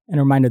 And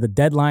a reminder, the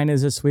deadline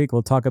is this week.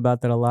 We'll talk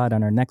about that a lot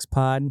on our next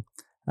pod.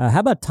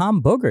 How about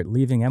Tom Bogert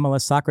leaving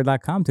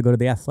MLSsoccer.com to go to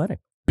The Athletic?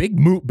 Big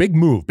move, big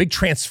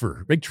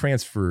transfer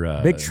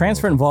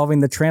involving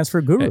the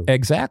transfer guru.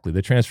 Exactly,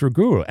 the transfer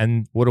guru.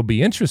 And what'll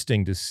be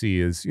interesting to see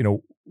is,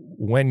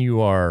 when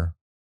you are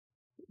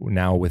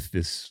now with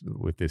this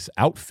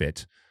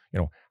outfit,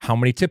 how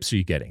many tips are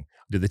you getting?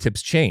 Do the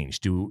tips change?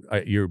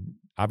 You're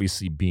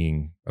obviously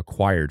being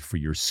acquired for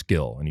your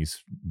skill, and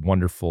he's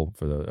wonderful.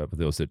 For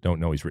those that don't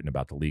know, he's written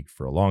about the league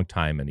for a long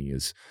time, and he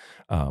is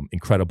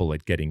incredible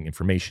at getting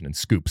information and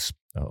scoops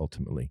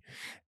ultimately.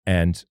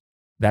 And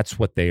that's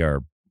what they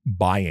are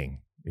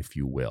buying, if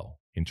you will,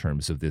 in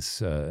terms of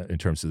this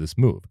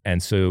move.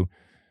 And so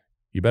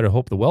you better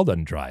hope the well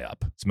doesn't dry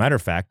up. As a matter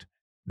of fact,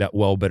 that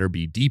well better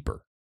be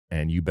deeper,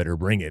 and you better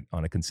bring it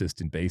on a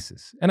consistent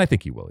basis. And I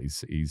think he will.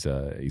 He's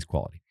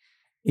quality.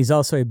 He's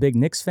also a big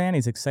Knicks fan.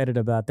 He's excited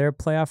about their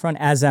playoff run,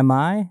 as am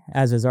I,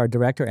 as is our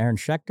director, Aaron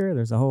Schechter.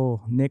 There's a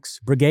whole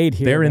Knicks brigade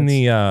here. They're in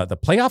the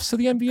playoffs of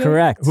the NBA?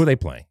 Correct. Who are they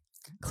playing?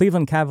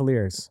 Cleveland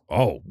Cavaliers.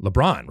 Oh,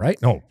 LeBron, right?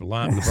 No,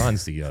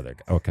 LeBron's the other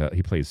guy. Okay,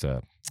 he plays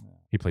in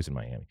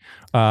Miami.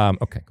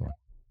 Okay, go on.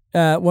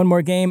 One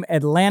more game.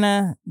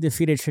 Atlanta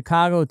defeated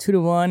Chicago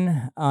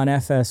 2-1 on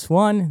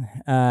FS1.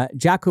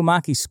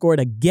 Giacomacchi scored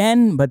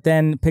again, but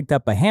then picked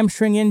up a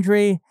hamstring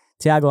injury.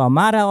 Thiago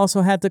Almada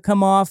also had to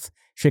come off.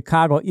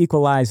 Chicago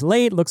equalized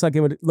late. Looked like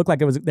they were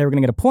going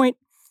to get a point,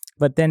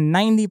 but then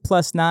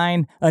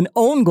 90+9, an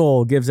own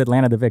goal gives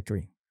Atlanta the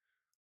victory.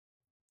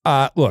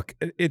 Look,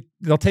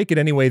 they'll take it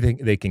any way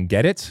they can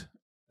get it,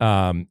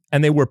 and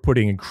they were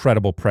putting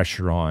incredible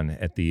pressure on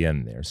at the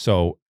end there.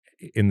 So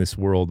in this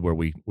world where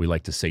we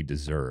like to say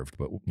deserved,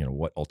 but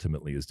what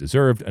ultimately is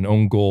deserved, an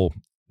own goal,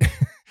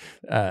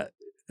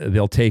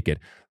 they'll take it.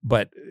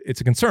 But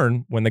it's a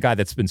concern when the guy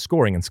that's been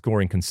scoring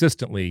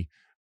consistently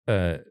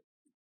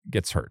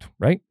gets hurt,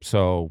 right?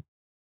 So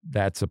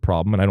that's a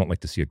problem, and I don't like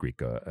to see a Greek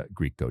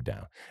go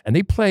down. And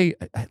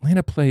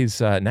Atlanta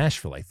plays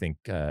Nashville, I think,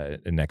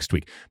 next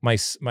week. My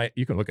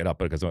you can look it up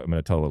because I'm going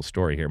to tell a little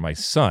story here. My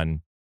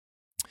son,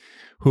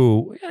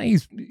 who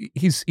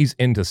he's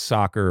into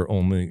soccer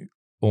only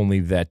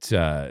that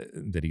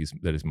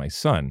is my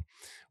son.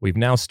 We've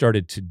now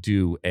started to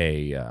do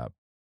a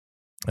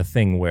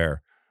thing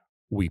where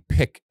we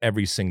pick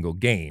every single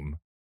game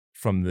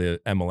from the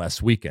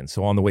MLS weekend.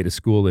 So on the way to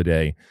school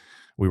today,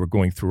 we were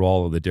going through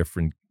all of the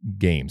different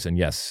games, and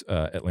yes,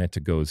 Atlanta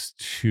goes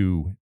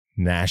to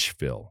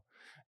Nashville,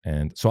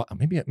 and so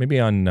maybe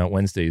on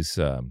Wednesday's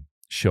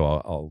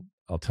show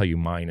I'll tell you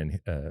mine and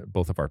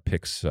both of our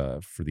picks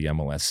for the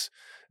MLS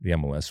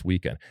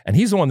weekend. And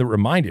he's the one that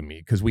reminded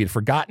me because we had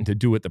forgotten to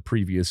do it the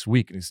previous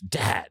week. And he's,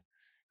 Dad,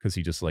 because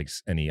he just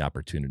likes any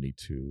opportunity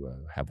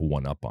to have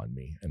one up on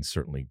me, and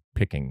certainly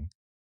picking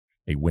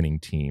a winning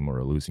team or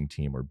a losing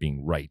team or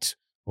being right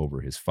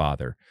over his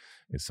father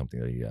is something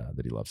that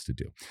he loves to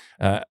do.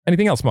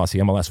 Anything else, Mossy,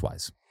 MLS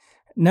wise?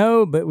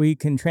 No, but we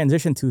can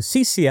transition to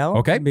CCL.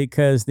 Okay.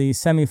 Because the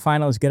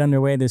semifinals get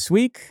underway this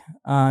week.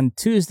 On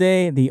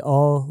Tuesday, the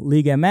All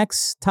Liga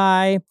MX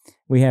tie.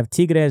 We have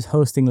Tigres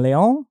hosting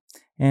León.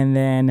 And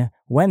then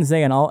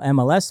Wednesday, an all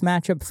MLS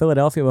matchup.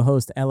 Philadelphia will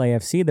host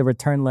LAFC. The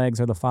return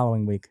legs are the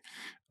following week.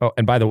 Oh,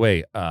 and by the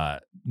way,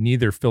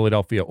 neither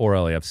Philadelphia or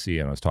LAFC,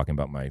 and I was talking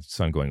about my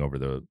son going over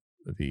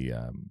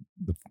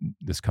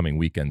this coming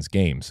weekend's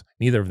games.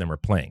 Neither of them are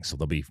playing, so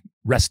they'll be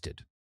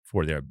rested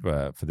for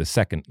the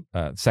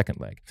second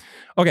leg.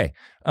 Okay.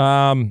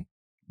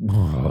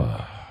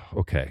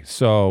 Okay.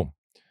 So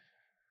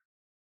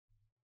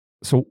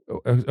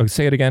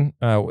say it again.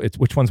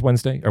 Which one's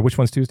Wednesday or which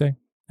one's Tuesday?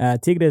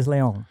 Tigres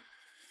León.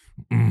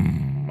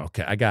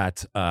 Okay, I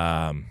got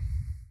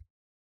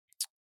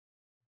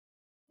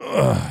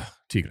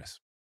Tigres.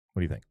 What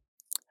do you think?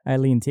 I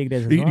lean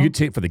Tigres as well. You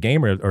take for the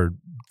game or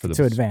for the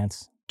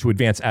to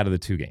advance out of the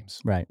two games,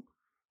 right?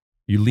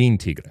 You lean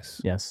Tigres,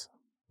 yes,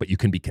 but you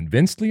can be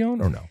convinced,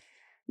 León, or no?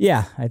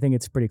 Yeah, I think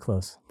it's pretty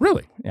close.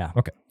 Really? Yeah.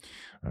 Okay.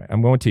 All right,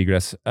 I'm going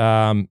Tigres,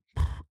 and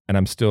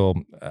I'm still.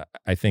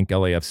 I think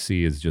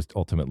LAFC is just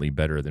ultimately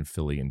better than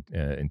Philly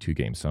in two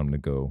games, so I'm going to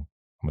go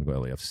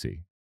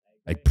LAFC.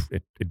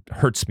 It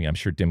hurts me. I'm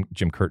sure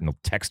Jim Curtin will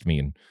text me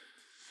and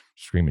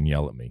scream and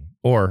yell at me.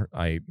 Or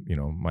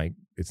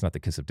it's not the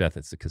kiss of death,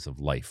 it's the kiss of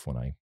life when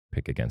I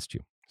pick against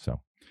you. So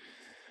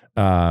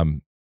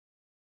I'm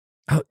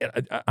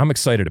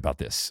excited about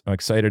this. I'm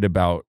excited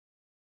about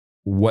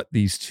what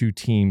these two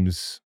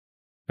teams,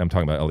 I'm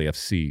talking about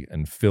LAFC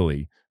and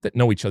Philly, that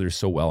know each other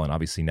so well and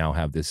obviously now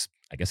have this,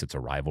 I guess it's a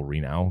rivalry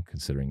now,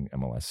 considering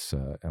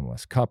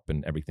MLS Cup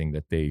and everything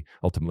that they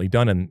ultimately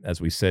done. And as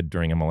we said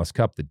during MLS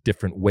Cup, the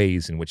different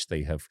ways in which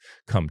they have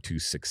come to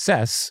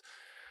success,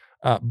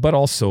 but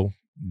also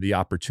the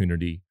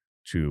opportunity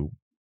to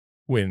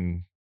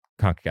win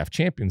CONCACAF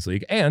Champions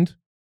League and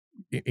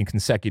in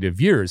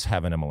consecutive years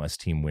have an MLS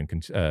team win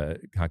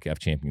CONCACAF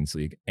Champions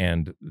League,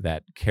 and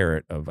that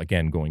carrot of,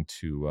 again, going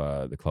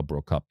to the Club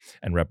World Cup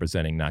and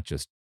representing not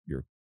just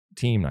your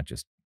team, not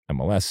just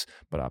MLS,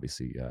 but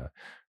obviously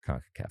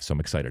CONCACAF. So I'm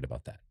excited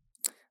about that.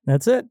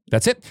 That's it.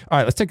 All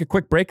right, let's take a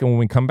quick break, and when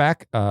we come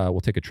back, we'll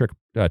take a trip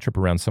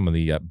around some of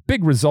the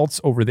big results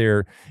over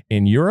there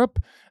in Europe,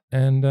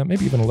 and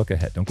maybe even a look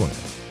ahead. Don't go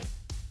anywhere.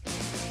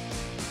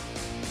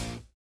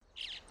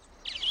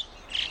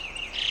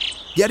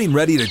 Getting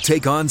ready to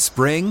take on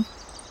spring?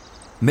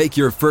 Make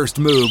your first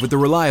move with the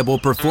reliable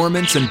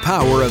performance and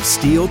power of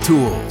Steel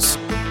tools.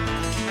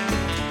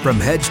 From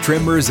hedge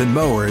trimmers and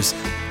mowers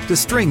to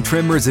string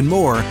trimmers and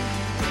more,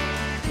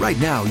 right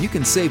now you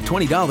can save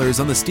 $20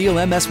 on the Steel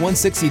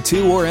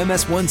MS-162 or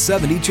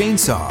MS-170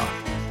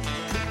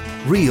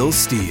 chainsaw. Real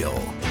Steel.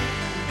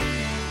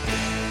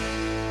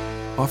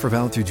 Offer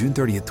valid through June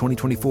 30th,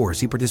 2024.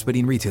 See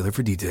participating retailer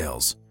for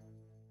details.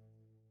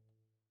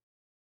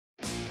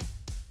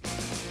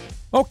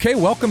 Okay,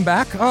 welcome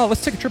back.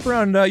 Let's take a trip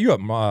around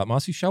Europe,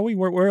 Mossy, shall we?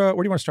 Where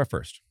do you want to start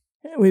first?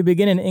 We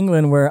begin in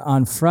England, where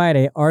on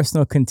Friday,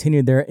 Arsenal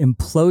continued their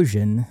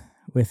implosion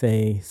with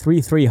a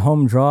 3-3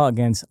 home draw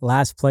against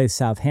last place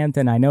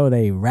Southampton. I know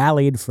they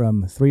rallied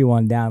from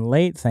 3-1 down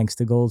late, thanks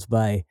to goals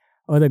by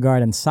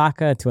Odegaard and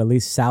Saka to at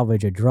least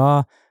salvage a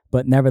draw.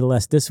 But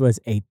nevertheless, this was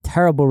a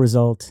terrible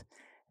result,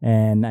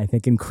 and I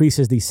think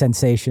increases the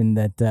sensation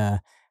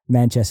that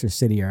Manchester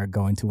City are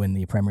going to win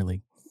the Premier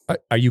League.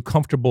 Are you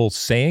comfortable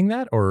saying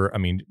that? Or, I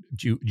mean,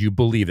 do you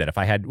believe that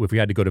if we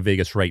had to go to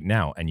Vegas right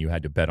now and you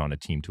had to bet on a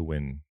team to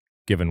win,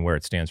 given where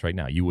it stands right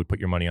now, you would put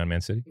your money on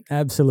Man City?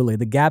 Absolutely.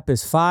 The gap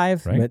is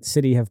 5, right? But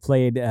City have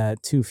played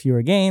 2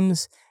 fewer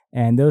games,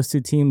 and those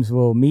 2 teams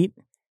will meet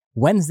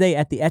Wednesday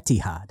at the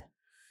Etihad.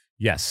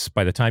 Yes.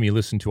 By the time you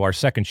listen to our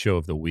second show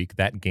of the week,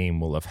 that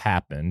game will have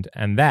happened.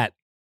 And that,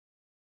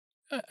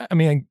 I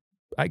mean,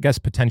 I guess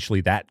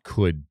potentially that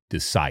could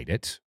decide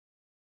it,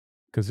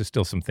 because there's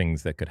still some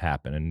things that could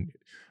happen. And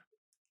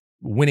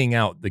winning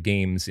out the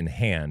games in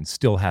hand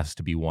still has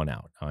to be won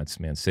out. It's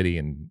Man City,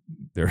 and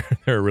they're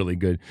a really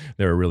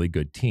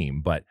good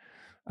team. But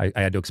I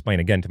had to explain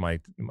again to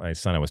my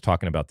son. I was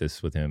talking about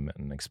this with him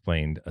and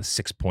explained a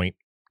 6-point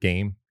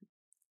game,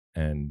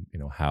 and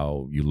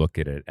how you look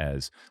at it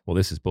as, well,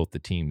 this is both the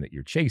team that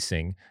you're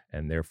chasing,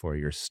 and therefore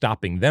you're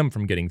stopping them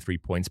from getting 3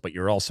 points, but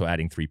you're also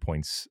adding 3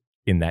 points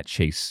in that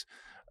chase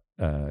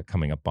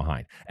coming up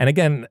behind. And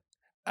again,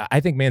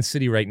 I think Man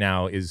City right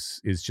now is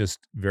just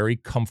very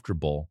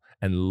comfortable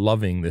and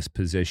loving this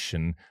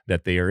position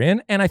that they are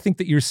in. And I think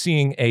that you're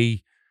seeing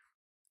a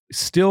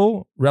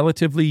still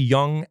relatively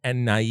young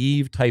and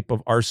naive type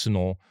of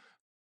Arsenal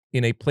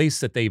in a place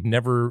that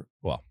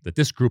that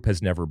this group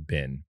has never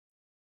been.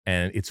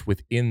 And it's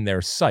within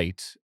their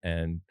sight.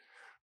 And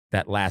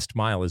that last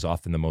mile is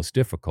often the most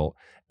difficult.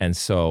 And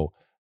so,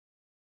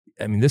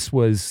 I mean, this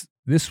was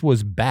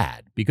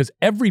bad, because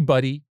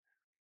everybody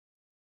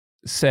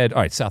said,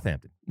 all right,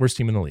 Southampton, worst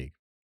team in the league.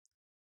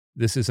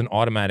 This is an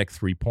automatic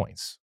 3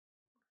 points.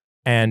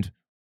 And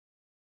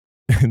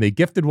they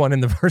gifted one in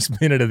the first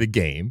minute of the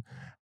game.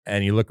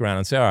 And you look around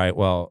and say, all right,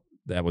 well,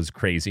 that was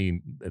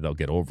crazy. They'll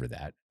get over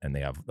that. And they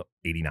have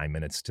 89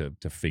 minutes to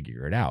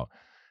figure it out.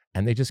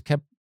 And they just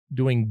kept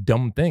doing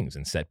dumb things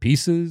and set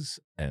pieces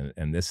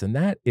and this and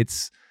that.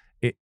 It's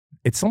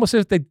almost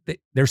as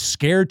if they're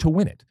scared to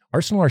win it.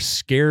 Arsenal are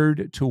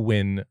scared to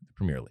win the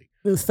Premier League.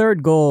 The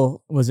third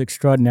goal was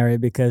extraordinary,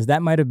 because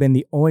that might have been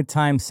the only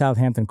time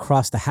Southampton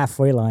crossed the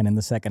halfway line in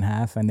the second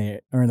half, and they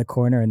earned the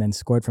corner and then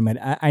scored from it.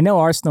 I know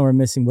Arsenal were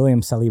missing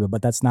William Saliba,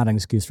 but that's not an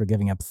excuse for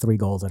giving up 3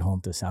 goals at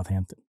home to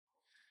Southampton.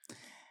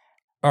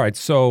 All right,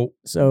 so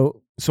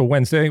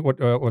Wednesday, what's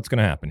going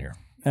to happen here?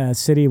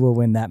 City will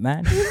win that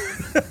match.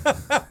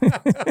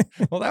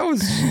 Well,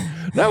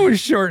 that was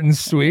short and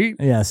sweet.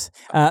 Yes.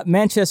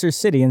 Manchester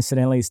City,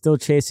 incidentally, is still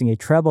chasing a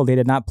treble. They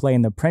did not play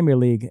in the Premier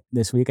League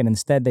this week, and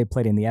instead they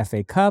played in the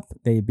FA Cup.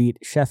 They beat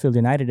Sheffield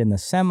United in the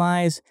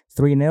semis,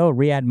 3-0,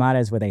 Riyad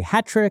Mahrez with a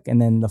hat-trick,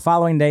 and then the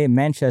following day,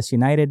 Manchester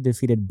United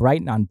defeated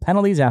Brighton on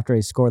penalties after a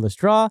scoreless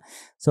draw.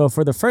 So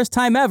for the first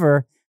time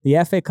ever,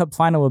 the FA Cup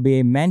final will be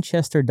a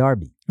Manchester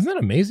derby. Isn't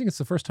that amazing? It's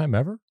the first time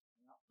ever.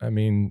 I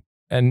mean,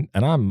 and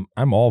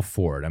I'm all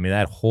for it. I mean,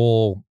 that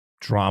whole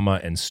drama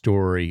and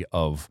story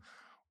of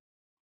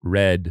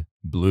red,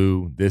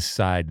 blue, this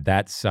side,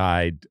 that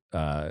side,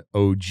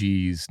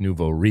 OGs,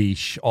 nouveau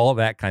riche, all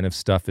that kind of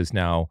stuff is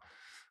now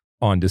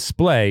on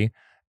display.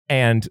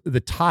 And the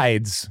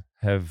tides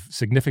have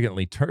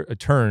significantly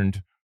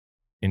turned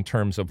in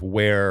terms of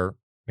where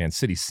Man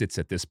City sits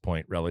at this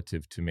point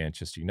relative to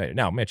Manchester United.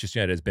 Now, Manchester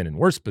United has been in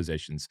worse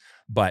positions,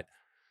 but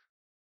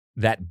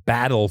that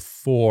battle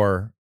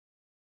for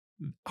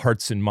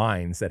hearts and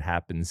minds that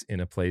happens in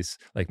a place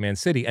like Man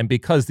City, and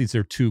because these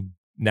are 2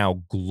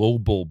 now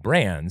global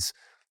brands,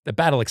 the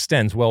battle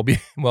extends well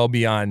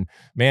beyond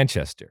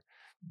Manchester.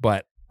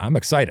 But I'm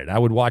excited. I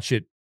would watch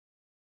it,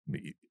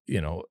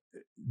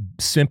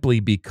 simply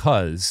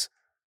because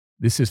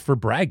this is for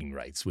bragging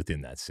rights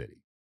within that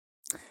city.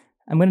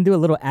 I'm going to do a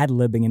little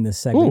ad-libbing in this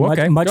segment, Ooh,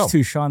 okay. much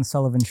to Sean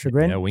Sullivan's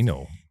chagrin. Yeah, we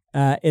know.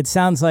 It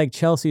sounds like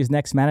Chelsea's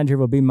next manager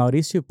will be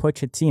Mauricio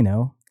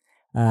Pochettino,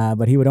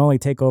 but he would only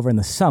take over in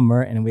the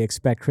summer, and we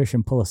expect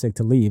Christian Pulisic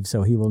to leave,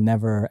 so he will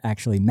never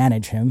actually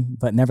manage him.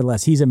 But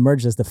nevertheless, he's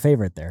emerged as the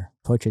favorite there,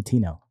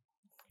 Pochettino.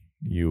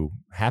 You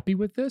happy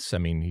with this? I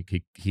mean,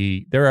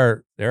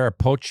 there are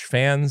Poch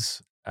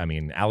fans. I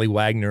mean, Ali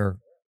Wagner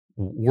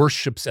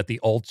worships at the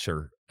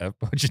altar of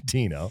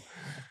Pochettino.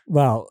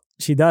 Well,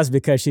 she does,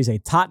 because she's a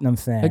Tottenham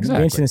fan. Exactly. It'll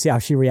be interesting to see how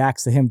she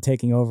reacts to him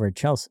taking over at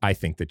Chelsea. I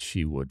think that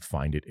she would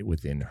find it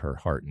within her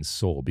heart and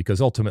soul,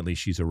 because ultimately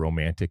she's a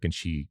romantic, and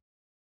she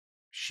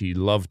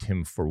loved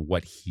him for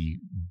what he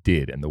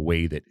did and the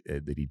way that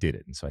he did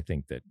it. And so I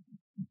think that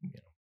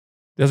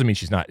doesn't mean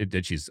she's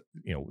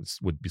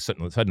would be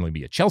suddenly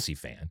be a Chelsea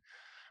fan,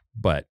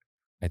 but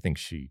I think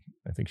she'll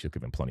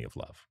give him plenty of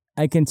love.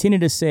 I continue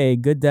to say a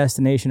good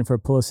destination for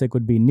Pulisic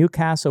would be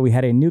Newcastle. We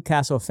had a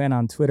Newcastle fan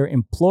on Twitter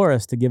implore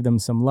us to give them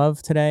some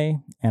love today,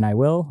 and I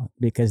will,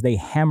 because they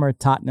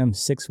hammered Tottenham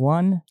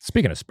 6-1.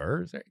 Speaking of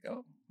Spurs, there you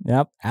go.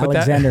 Yep.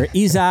 Alexander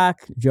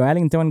Isak, Joe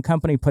Ellington and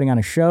company putting on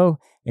a show.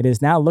 It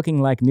is now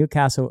looking like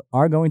Newcastle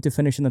are going to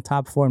finish in the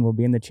top 4 and will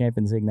be in the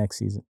Champions League next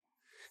season.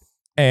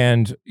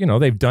 And,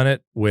 they've done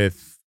it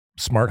with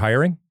smart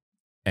hiring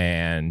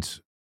and,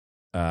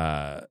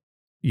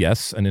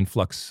 yes, an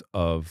influx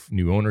of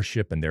new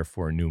ownership and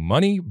therefore new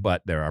money,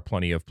 but there are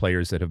plenty of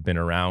players that have been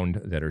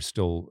around that are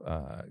still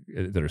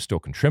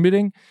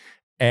contributing.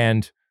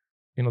 And,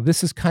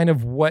 this is kind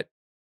of what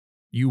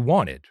you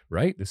wanted,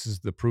 right? This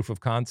is the proof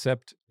of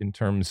concept in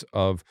terms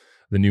of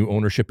the new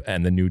ownership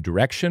and the new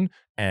direction.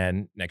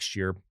 And next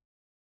year,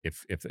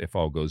 if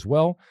all goes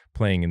well,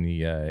 playing in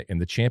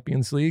the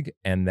Champions League,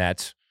 and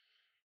that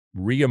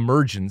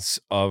reemergence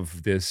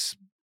of this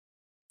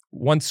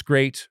once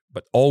great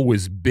but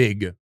always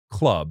big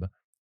club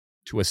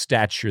to a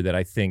stature that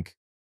I think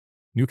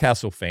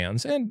Newcastle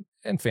fans and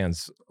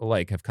fans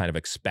alike have kind of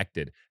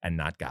expected and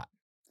not got.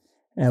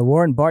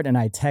 Warren Barton and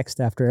I text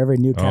after every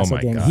Newcastle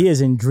game. God. He is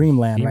in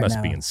dreamland right now. He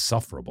must be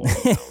insufferable.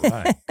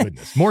 My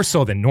goodness. More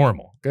so than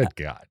normal. Good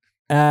God.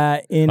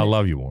 I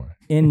love you, Warren.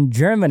 In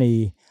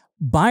Germany,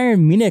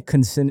 Bayern Munich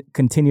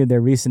continued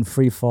their recent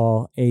free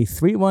fall. A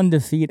 3-1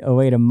 defeat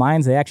away to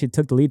Mainz. They actually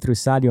took the lead through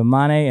Sadio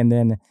Mane and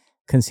then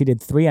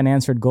conceded 3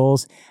 unanswered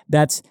goals.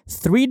 That's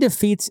 3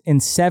 defeats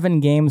in 7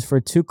 games for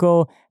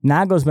Tuchel.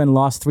 Nagelsmann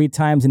lost 3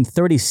 times in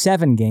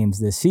 37 games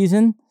this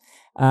season.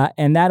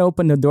 And that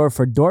opened the door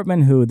for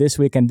Dortmund, who this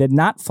weekend did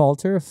not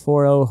falter.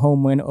 4-0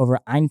 home win over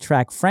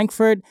Eintracht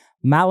Frankfurt.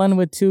 Malen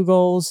with 2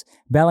 goals.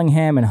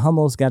 Bellingham and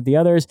Hummels got the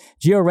others.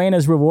 Gio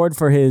Reyna's reward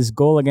for his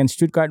goal against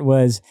Stuttgart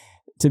was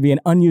to be an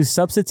unused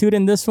substitute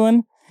in this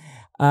one.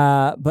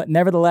 But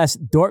nevertheless,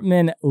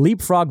 Dortmund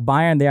leapfrog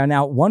Bayern. They are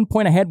now 1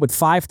 point ahead with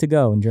 5 to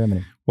go in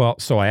Germany. Well,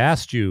 so I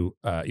asked you,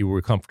 you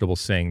were comfortable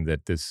saying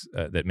that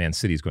that Man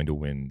City is going to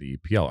win the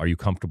EPL. Are you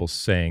comfortable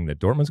saying that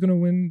Dortmund's going to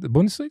win the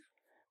Bundesliga?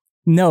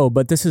 No,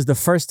 but this is the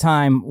first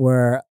time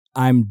where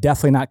I'm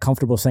definitely not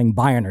comfortable saying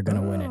Bayern are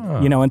going to win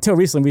it. Until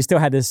recently, we still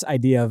had this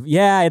idea of,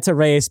 it's a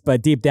race,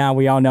 but deep down,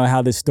 we all know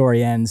how this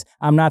story ends.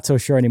 I'm not so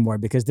sure anymore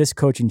because this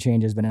coaching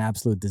change has been an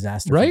absolute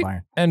disaster for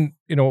Bayern. And,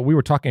 we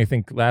were talking, I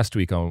think, last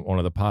week on one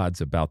of the pods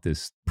about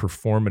this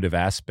performative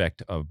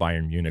aspect of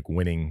Bayern Munich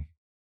winning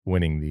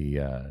the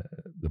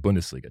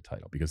Bundesliga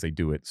title because they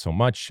do it so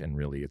much, and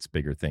really it's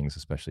bigger things,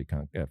 especially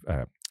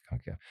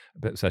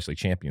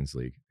Champions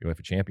League,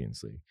 UEFA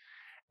Champions League.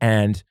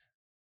 And,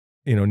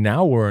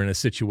 now we're in a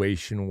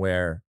situation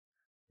where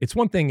it's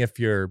one thing if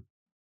you're,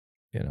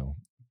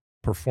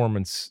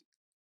 performance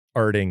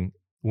arting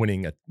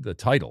winning the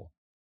title,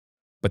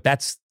 but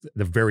that's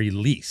the very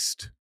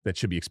least that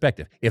should be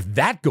expected. If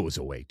that goes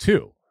away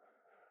too,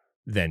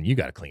 then you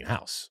got to clean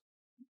house,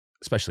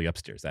 especially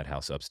upstairs, that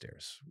house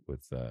upstairs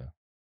with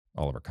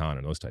Oliver Kahn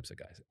and those types of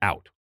guys.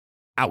 Out.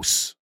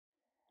 Ouse.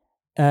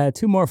 2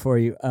 more for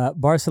you.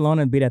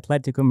 Barcelona beat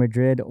Atletico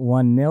Madrid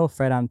 1-0.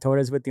 Ferran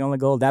Torres with the only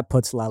goal. That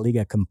puts La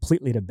Liga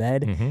completely to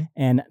bed. Mm-hmm.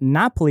 And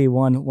Napoli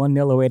won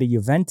 1-0 away to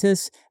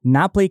Juventus.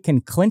 Napoli can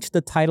clinch the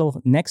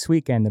title next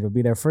weekend. It'll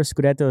be their first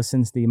Scudetto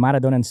since the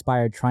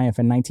Maradona-inspired triumph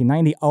in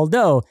 1990.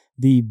 Although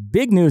the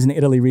big news in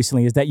Italy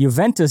recently is that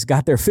Juventus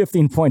got their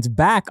 15 points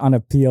back on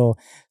appeal.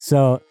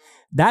 So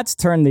that's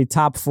turned the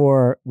top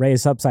 4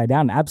 race upside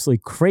down.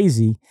 Absolutely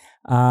crazy.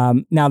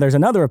 Now, there's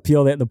another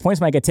appeal that the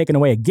points might get taken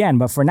away again,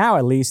 but for now,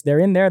 at least, they're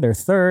in there. They're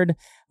third.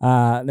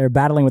 They're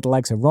battling with the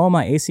likes of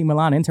Roma, AC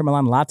Milan, Inter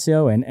Milan,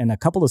 Lazio, and a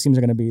couple of teams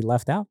are going to be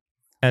left out.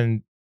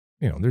 And,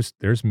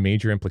 there's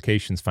major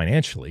implications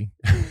financially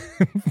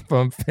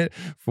from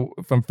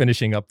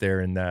finishing up there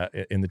in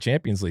the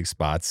Champions League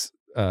spots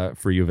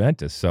for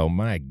Juventus. So,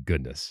 my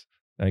goodness.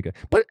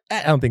 But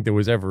I don't think there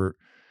was ever...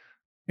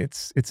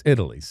 It's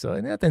Italy, so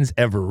nothing's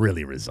ever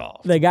really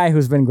resolved. The guy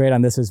who's been great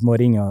on this is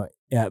Mourinho.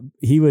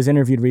 He was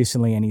interviewed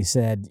recently, and he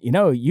said,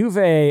 you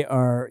guys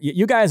are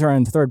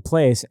in 3rd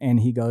place. And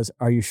he goes,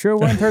 are you sure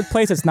we're in 3rd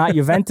place? It's not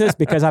Juventus?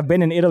 Because I've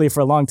been in Italy for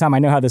a long time. I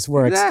know how this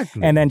works.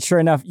 Exactly. And then sure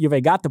enough,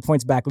 Juve got the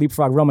points back,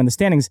 leapfrog Roma in the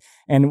standings.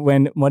 And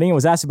when Mourinho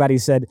was asked about it, he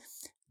said,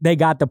 they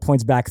got the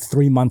points back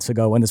 3 months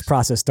ago when this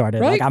process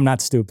started. Right? Like, I'm not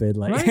stupid.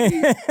 Like,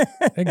 right?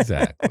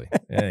 Exactly.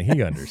 Yeah,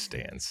 he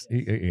understands.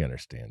 He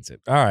understands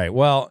it. All right.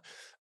 Well,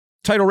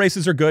 title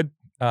races are good,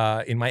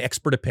 in my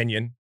expert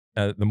opinion.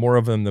 The more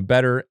of them, the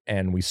better,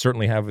 and we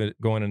certainly have it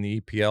going in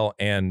the EPL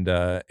and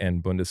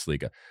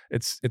Bundesliga.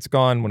 It's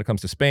gone when it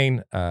comes to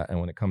Spain and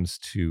when it comes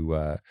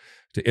to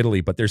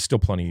Italy, but there's still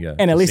plenty.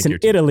 And at least in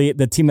Italy,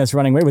 the team that's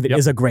running away with it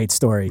is a great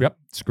story. Yep,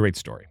 it's a great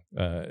story.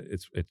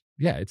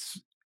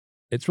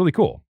 It's really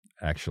cool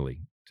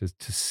actually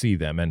to see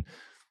them. And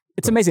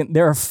it's amazing.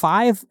 There are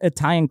 5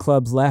 Italian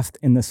clubs left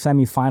in the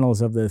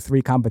semifinals of the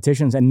 3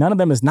 competitions, and none of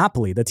them is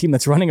Napoli, the team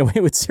that's running away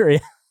with Serie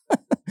A.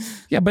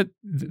 Yeah, but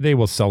they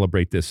will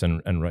celebrate this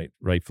and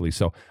rightfully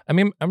so. I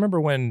mean, I remember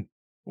when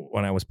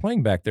I was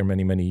playing back there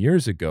many, many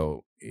years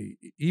ago,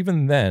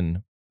 even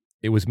then,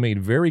 it was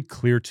made very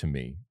clear to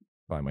me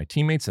by my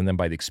teammates and then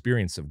by the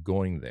experience of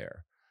going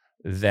there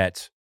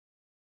that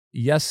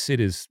yes, it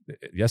is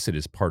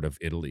part of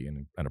Italy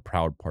and a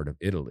proud part of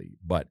Italy,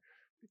 but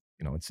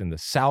it's in the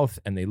South,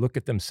 and they look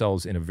at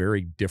themselves in a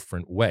very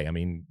different way. I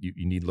mean, you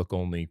need look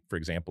only, for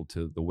example,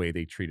 to the way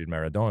they treated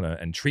Maradona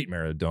and treat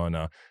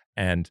Maradona,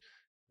 and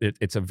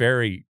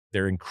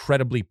they're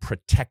incredibly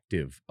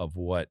protective of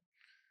what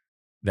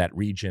that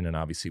region and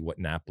obviously what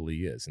Napoli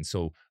is. And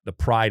so the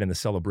pride and the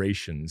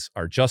celebrations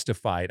are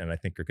justified, and I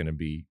think are going to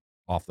be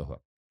off the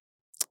hook.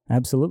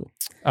 Absolutely.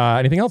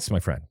 Anything else, my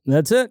friend?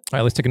 That's it. All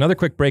right, let's take another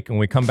quick break, and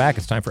when we come back,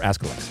 it's time for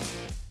Ask Alexa.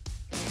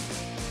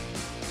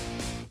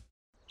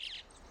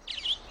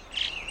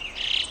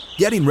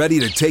 Getting ready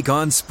to take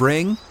on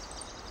spring?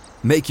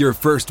 Make your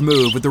first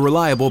move with the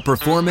reliable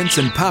performance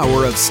and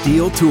power of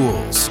Steel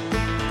tools.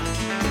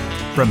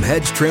 From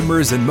hedge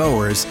trimmers and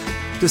mowers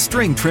to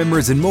string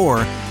trimmers and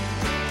more,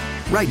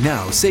 right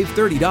now save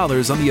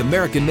 $30 on the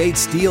American-made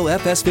Steel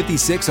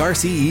FS56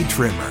 RCE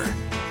trimmer.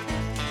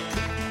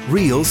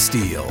 Real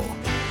Steel.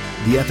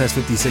 The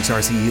FS56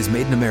 RCE is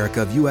made in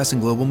America of U.S.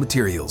 and global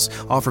materials.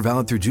 Offer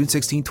valid through June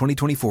 16,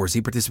 2024.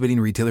 See participating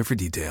retailer for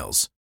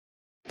details.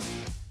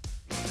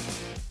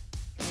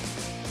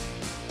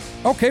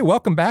 Okay,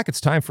 welcome back. It's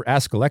time for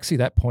Ask Alexi,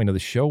 that point of the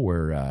show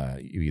where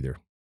you either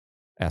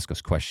ask us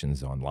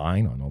questions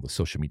online on all the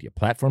social media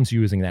platforms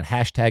using that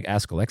hashtag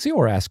Ask Alexi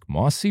or Ask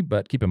Mossy.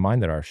 But keep in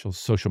mind that our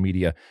social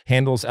media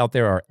handles out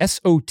there are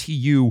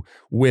SOTU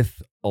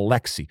with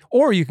Alexi.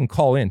 Or you can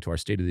call in to our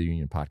State of the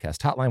Union podcast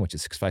hotline, which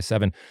is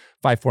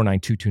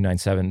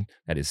 657-549-2297.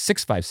 That is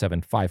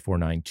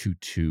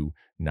 657-549-2297.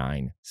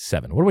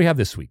 What do we have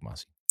this week,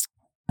 Mossy?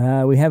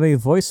 We have a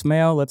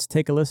voicemail. Let's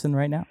take a listen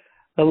right now.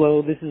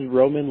 Hello, this is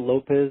Roman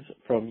Lopez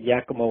from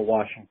Yakima,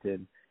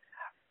 Washington.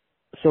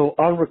 So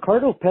on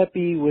Ricardo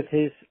Pepi with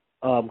his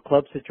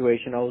club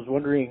situation, I was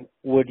wondering,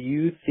 would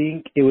you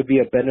think it would be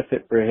a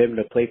benefit for him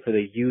to play for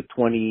the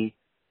U-20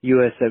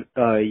 U.S.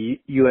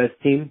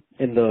 team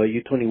in the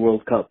U-20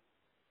 World Cup?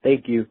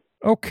 Thank you.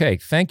 Okay,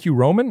 thank you,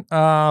 Roman.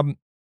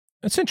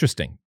 It's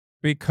interesting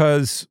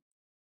because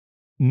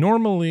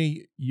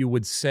normally you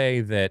would say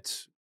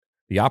that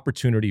the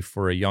opportunity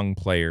for a young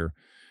player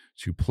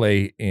to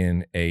play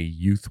in a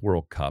Youth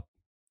World Cup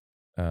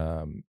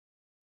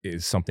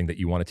is something that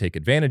you want to take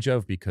advantage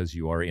of because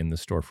you are in the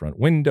storefront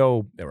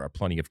window. There are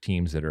plenty of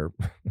teams that are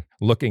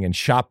looking and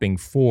shopping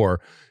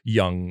for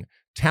young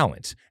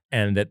talent,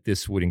 and that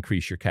this would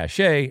increase your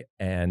cachet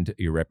and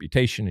your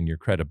reputation and your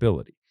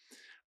credibility.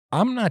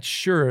 I'm not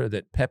sure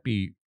that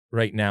Pepi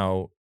right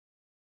now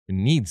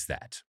needs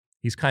that.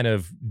 He's kind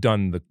of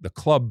done the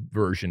club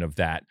version of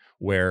that,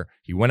 where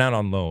he went out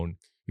on loan,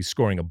 he's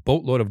scoring a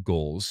boatload of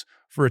goals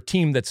for a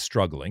team that's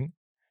struggling,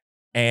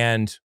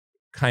 and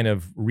kind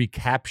of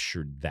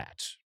recaptured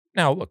that.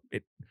 Now, look,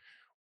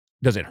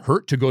 does it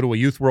hurt to go to a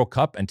Youth World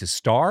Cup and to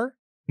star?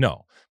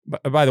 No.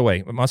 By the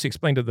way, Mossy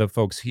explained to the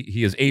folks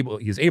he is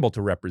able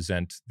to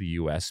represent the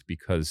U.S.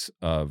 because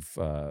of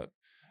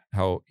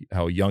how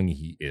young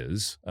he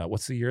is.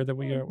 What's the year that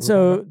we are?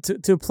 So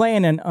to play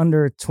in an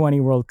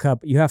under-20 World Cup,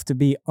 you have to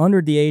be under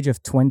the age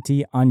of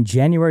 20 on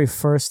January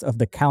 1st of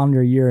the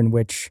calendar year in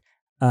which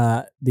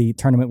the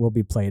tournament will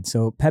be played.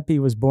 So Pepi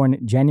was born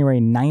January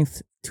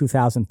 9th,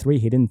 2003.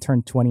 He didn't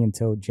turn 20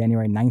 until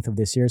January 9th of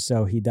this year,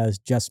 so he does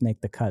just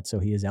make the cut, so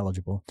he is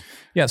eligible.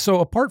 Yeah,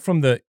 so apart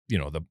from the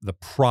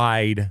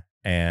pride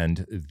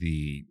and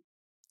the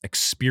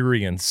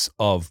experience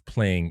of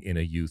playing in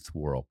a Youth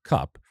World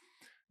Cup,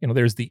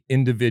 there's the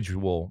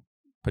individual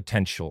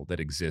potential that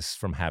exists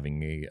from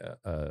having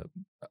a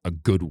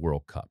good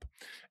World Cup.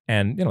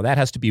 And, that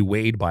has to be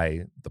weighed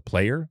by the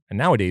player. And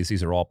nowadays,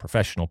 these are all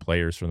professional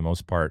players for the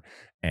most part.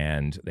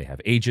 And they have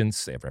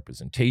agents, they have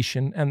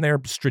representation, and they're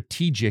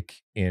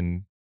strategic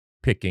in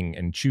picking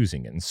and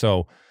choosing it. And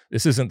so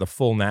this isn't the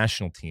full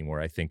national team,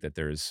 where I think that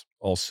there's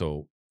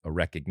also a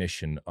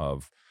recognition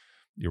of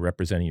you're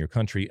representing your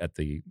country at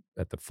the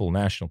full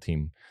national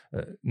team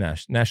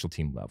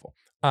level.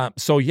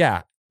 So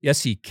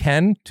yes, he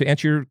can. To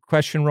answer your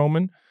question,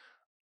 Roman,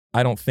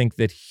 I don't think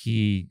that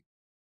he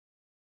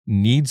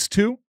needs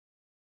to,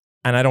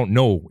 and I don't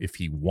know if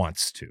he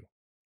wants to.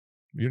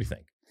 What do you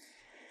think?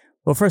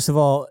 Well, first of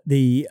all,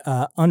 the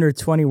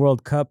Under-20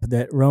 World Cup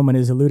that Roman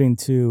is alluding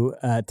to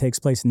takes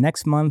place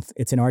next month.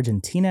 It's in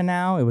Argentina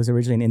now. It was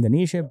originally in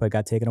Indonesia, but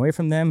got taken away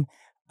from them.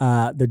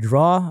 The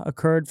draw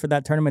occurred for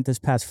that tournament this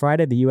past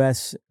Friday. The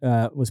U.S.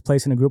 Was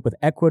placed in a group with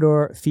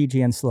Ecuador,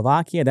 Fiji, and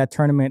Slovakia. That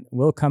tournament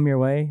will come your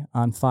way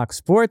on Fox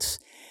Sports.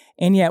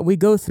 And yet, we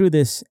go through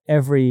this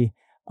every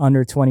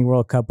Under-20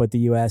 World Cup with the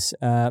U.S.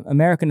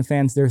 American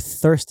fans, they're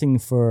thirsting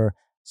for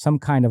some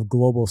kind of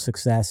global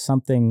success,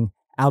 something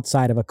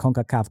outside of a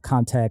CONCACAF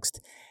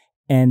context.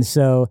 And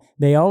so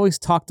they always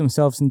talk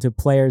themselves into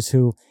players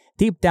who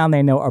deep down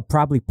they know are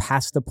probably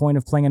past the point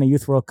of playing in a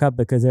Youth World Cup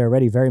because they're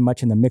already very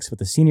much in the mix with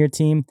the senior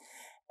team.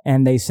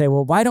 And they say,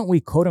 well, why don't we,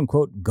 quote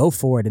unquote, go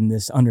for it in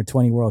this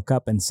Under-20 World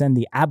Cup and send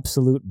the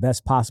absolute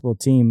best possible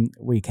team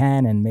we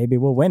can, and maybe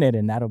we'll win it,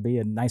 and that'll be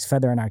a nice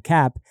feather in our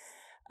cap.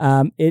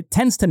 It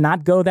tends to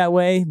not go that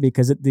way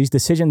because these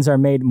decisions are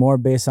made more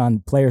based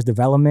on players'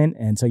 development.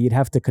 And so you'd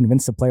have to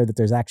convince the player that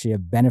there's actually a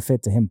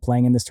benefit to him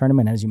playing in this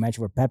tournament. And as you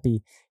mentioned with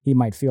Pepi, he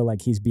might feel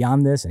like he's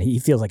beyond this and he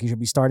feels like he should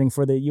be starting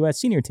for the U.S.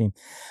 senior team.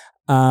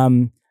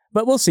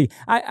 But we'll see.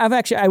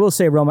 I will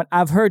say, Roman,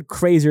 I've heard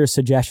crazier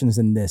suggestions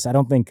than this. I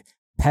don't think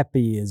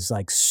Pepi is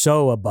like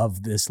so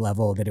above this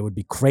level that it would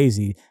be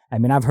crazy. I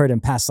mean, I've heard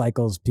in past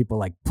cycles, people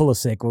like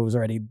Pulisic, who was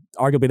already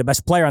arguably the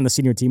best player on the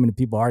senior team, and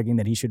people arguing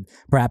that he should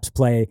perhaps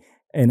play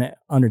in an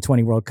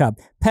Under-20 World Cup.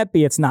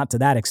 Pepi, it's not to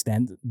that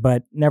extent,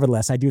 but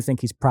nevertheless, I do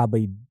think he's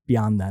probably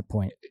beyond that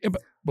point. Yeah,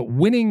 but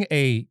winning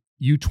a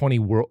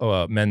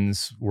U-20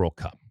 men's World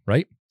Cup,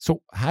 right?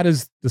 So how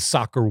does the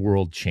soccer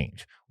world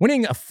change?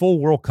 Winning a full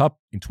World Cup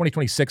in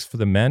 2026 for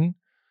the men,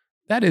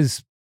 that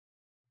is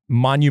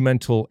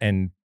monumental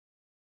and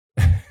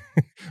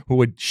who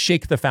would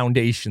shake the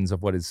foundations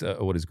of what is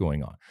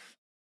going on.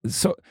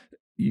 So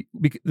the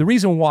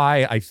reason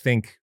why I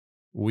think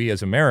we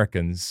as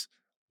Americans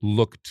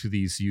look to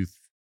these youth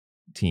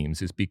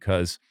teams is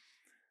because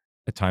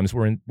at times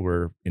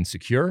we're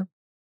insecure.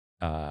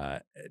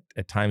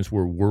 At times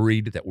we're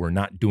worried that we're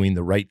not doing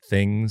the right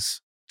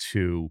things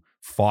to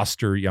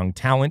foster young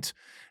talent.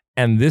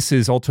 And this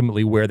is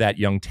ultimately where that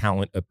young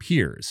talent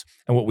appears.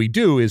 And what we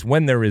do is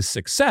when there is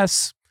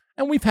success,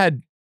 and we've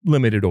had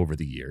limited over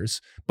the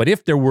years, but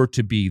if there were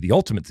to be the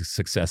ultimate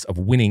success of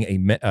winning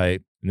in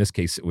this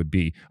case, it would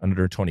be an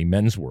under 20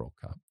 men's World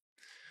Cup,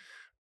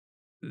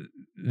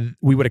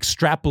 we would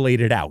extrapolate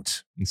it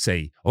out and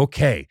say,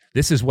 okay,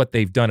 this is what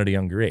they've done at a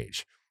younger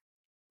age.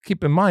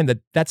 Keep in mind that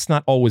that's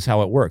not always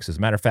how it works. As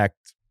a matter of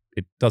fact,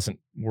 it doesn't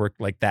work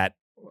like that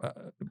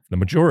the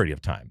majority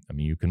of time. I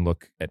mean, you can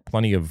look at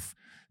plenty of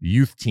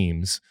youth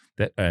teams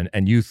that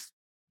and youth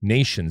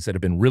nations that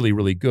have been really,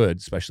 really good,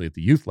 especially at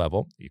the youth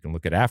level. You can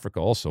look at Africa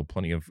also,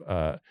 plenty of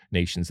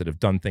nations that have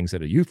done things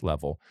at a youth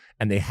level,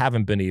 and they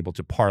haven't been able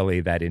to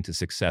parlay that into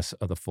success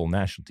of the full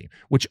national team,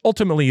 which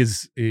ultimately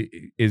is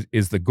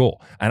the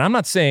goal. And I'm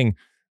not saying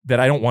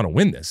that I don't want to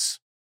win this,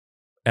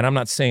 and I'm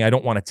not saying I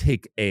don't want to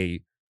take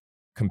a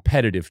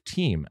competitive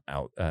team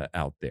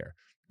out there,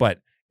 but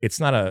it's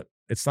not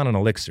an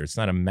elixir. It's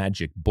not a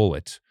magic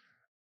bullet.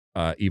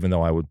 Even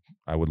though I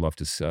would love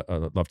to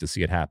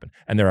see it happen,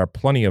 and there are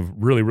plenty of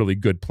really, really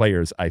good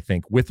players. I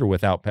think with or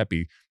without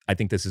Pepi, I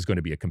think this is going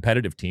to be a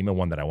competitive team and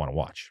one that I want to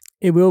watch.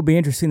 It will be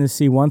interesting to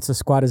see once the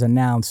squad is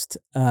announced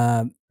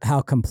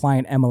how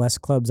compliant MLS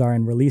clubs are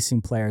in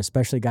releasing players,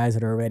 especially guys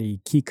that are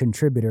already key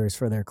contributors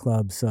for their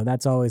clubs. So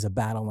that's always a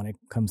battle when it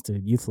comes to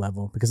youth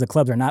level because the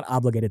clubs are not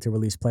obligated to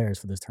release players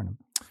for this tournament.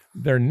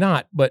 They're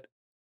not, but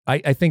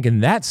I think in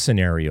that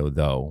scenario,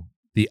 though,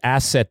 the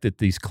asset that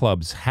these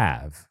clubs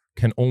have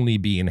can only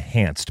be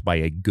enhanced by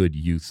a good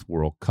youth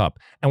World Cup.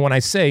 And when I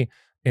say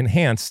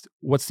enhanced,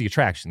 what's the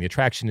attraction? The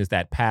attraction is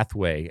that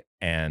pathway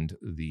and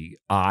the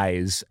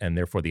eyes and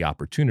therefore the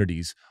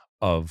opportunities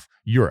of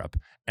Europe.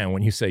 And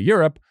when you say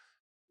Europe,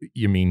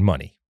 you mean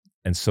money.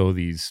 And so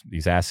these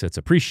assets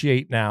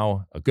appreciate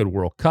now a good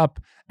World Cup.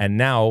 And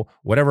now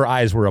whatever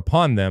eyes were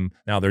upon them,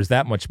 now there's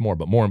that much more.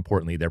 But more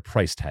importantly, their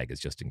price tag has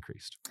just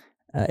increased.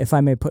 If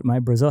I may put my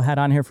Brazil hat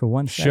on here for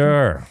 1 second.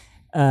 Sure.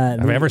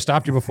 Have I ever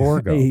stopped you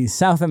before? Go. The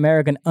South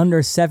American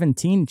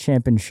Under-17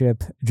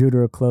 Championship drew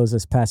to a close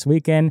this past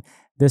weekend.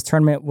 This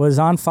tournament was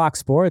on Fox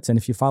Sports, and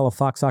if you follow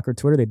Fox Soccer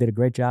Twitter, they did a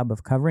great job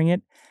of covering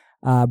it.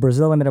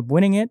 Brazil ended up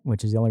winning it,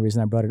 which is the only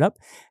reason I brought it up.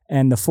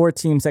 And the 4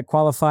 teams that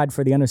qualified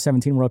for the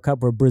Under-17 World Cup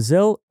were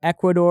Brazil,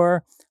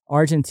 Ecuador,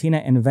 Argentina,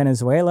 and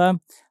Venezuela.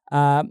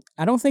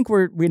 I don't think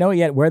we know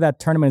yet where that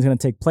tournament is going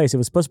to take place. It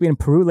was supposed to be in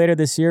Peru later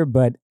this year,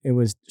 but it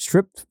was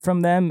stripped from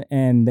them,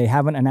 and they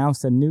haven't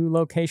announced a new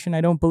location,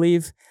 I don't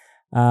believe.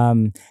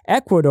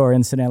 Ecuador,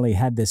 incidentally,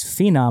 had this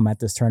phenom at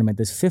this tournament,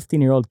 this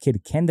 15-year-old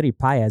kid, Kendry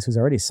Paez, who's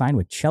already signed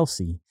with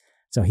Chelsea.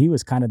 So he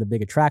was kind of the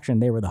big attraction.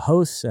 They were the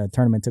hosts.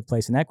 Tournament took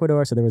place in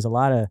Ecuador, so there was a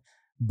lot of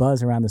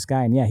buzz around this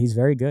guy. And yeah, he's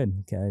very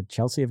good.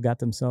 Chelsea have got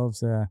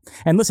themselves...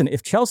 And listen,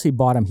 if Chelsea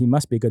bought him, he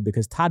must be good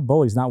because Todd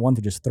Bowley's not one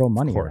to just throw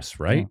money. Of course,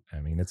 around. right? Yeah.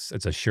 I mean, it's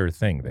a sure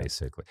thing,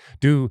 basically.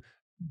 Do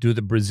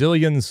the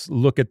Brazilians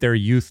look at their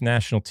youth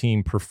national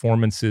team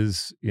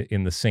performances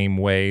in the same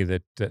way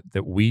that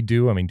we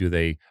do? I mean, do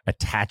they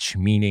attach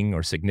meaning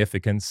or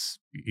significance,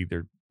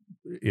 either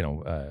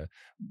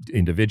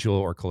individual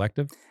or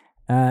collective?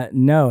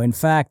 No. In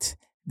fact,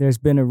 there's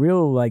been a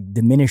real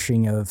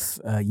diminishing of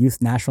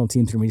youth national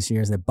teams in recent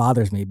years that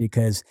bothers me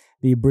because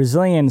the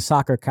Brazilian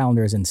soccer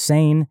calendar is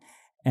insane.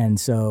 And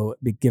so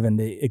given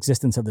the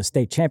existence of the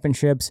state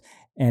championships,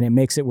 and it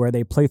makes it where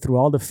they play through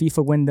all the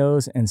FIFA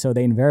windows. And so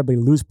they invariably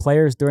lose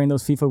players during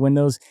those FIFA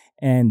windows.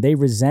 And they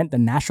resent the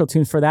national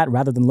teams for that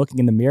rather than looking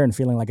in the mirror and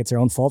feeling like it's their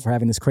own fault for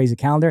having this crazy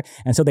calendar.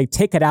 And so they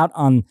take it out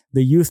on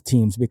the youth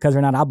teams because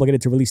they're not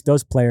obligated to release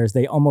those players.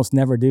 They almost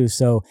never do.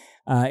 So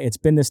it's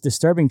been this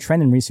disturbing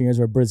trend in recent years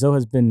where Brazil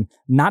has been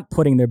not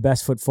putting their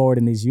best foot forward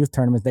in these youth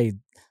tournaments. They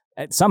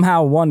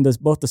somehow won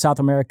both the South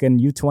American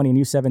U-20 and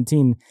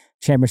U-17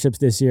 championships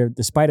this year,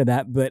 despite of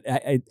that. But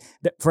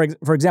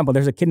for example,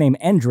 there's a kid named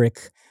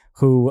Endrick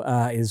who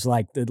is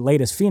like the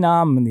latest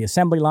phenom in the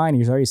assembly line.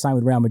 He's already signed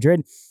with Real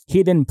Madrid.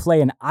 He didn't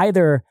play in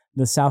either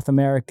the South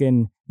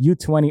American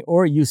U-20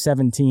 or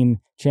U-17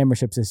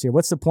 championships this year.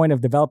 What's the point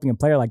of developing a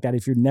player like that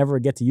if you never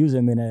get to use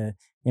him in a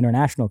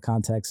international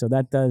context? So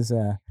that does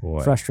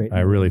frustrate me.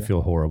 I really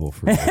feel horrible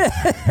for you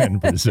in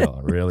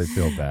Brazil. I really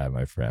feel bad,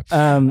 my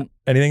friend.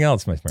 Anything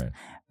else, my friend?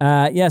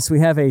 Yes, we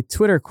have a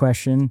Twitter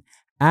question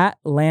at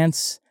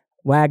Lance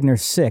Wagner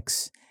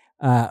 6.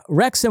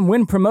 Wrexham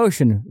win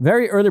promotion.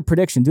 Very early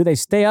prediction. Do they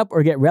stay up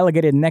or get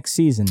relegated next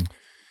season?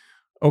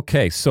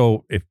 Okay,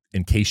 so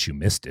in case you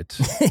missed it,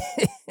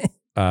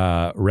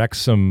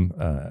 Wrexham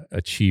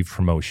achieved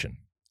promotion.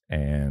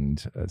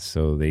 And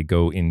so they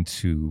go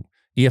into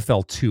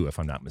EFL 2, if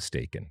I'm not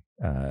mistaken,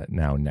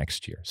 now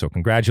next year. So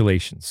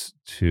congratulations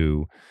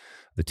to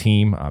the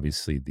team,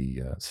 obviously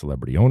the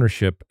celebrity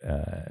ownership,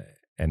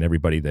 and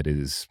everybody that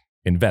is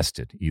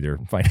invested, either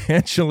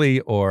financially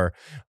or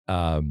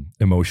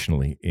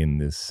emotionally in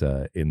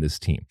this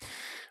team.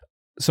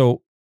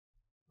 So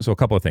a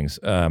couple of things.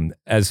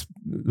 As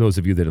those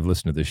of you that have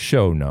listened to this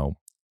show know,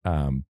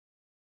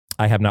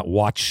 I have not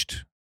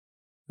watched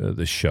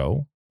the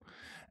show,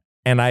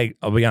 and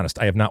I'll be honest,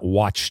 I have not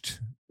watched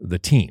the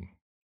team.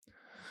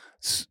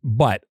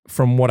 But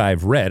from what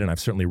I've read, and I've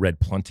certainly read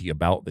plenty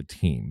about the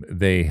team,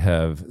 they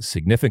have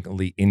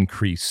significantly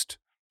increased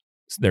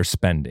their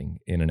spending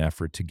in an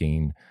effort to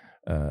gain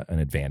an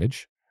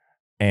advantage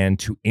and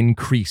to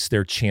increase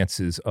their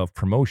chances of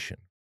promotion,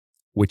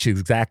 which is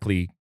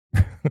exactly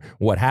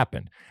what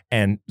happened.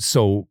 And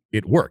so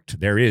it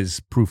worked. There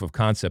is proof of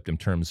concept in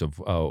terms of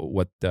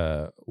what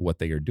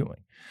they are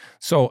doing.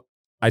 So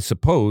I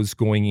suppose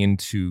going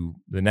into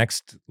the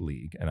next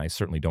league, and I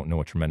certainly don't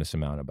know a tremendous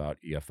amount about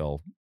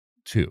EFL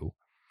 2,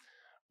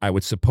 I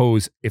would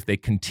suppose if they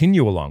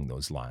continue along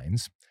those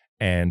lines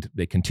and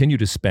they continue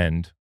to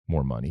spend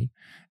more money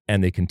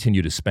and they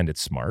continue to spend it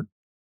smart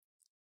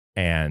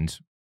and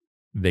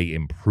they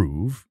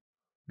improve,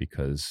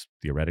 because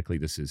theoretically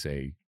this is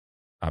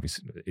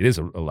obviously it is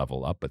a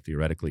level up, but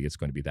theoretically it's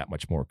going to be that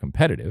much more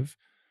competitive,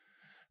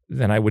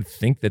 then I would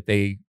think that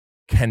they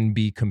can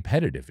be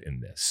competitive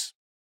in this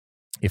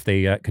if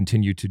they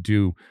continue to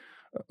do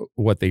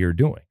what they are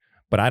doing.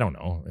 But I don't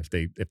know if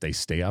they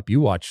stay up.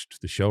 You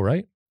watched the show,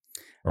 right?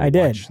 Or I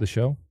did. Watched the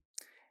show?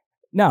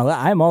 No,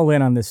 I'm all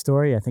in on this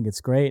story. I think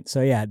it's great.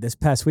 So yeah, this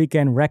past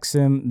weekend,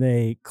 Wrexham,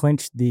 they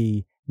clinched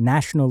the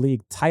National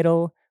League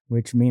title,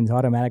 which means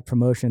automatic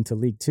promotion to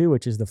League 2,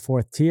 which is the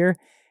 4th tier.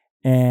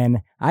 And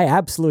I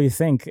absolutely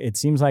think it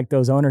seems like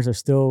those owners are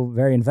still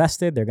very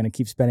invested. They're going to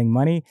keep spending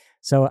money.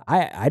 So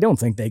I don't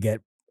think they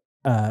get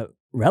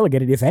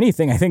relegated. If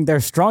anything, I think they're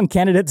a strong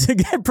candidate to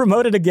get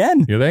promoted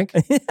again. You think?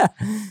 Yeah.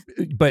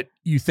 But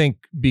you think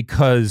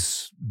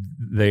because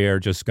they are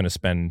just going to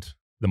spend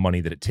the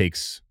money that it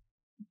takes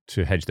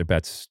to hedge their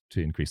bets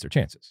to increase their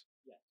chances?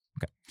 Yeah.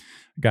 Okay.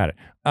 Got it.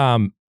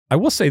 I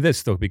will say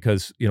this, though,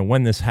 because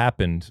when this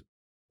happened,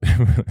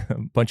 a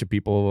bunch of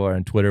people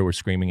on Twitter were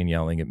screaming and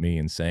yelling at me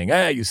and saying,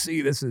 "Hey, you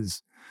see, this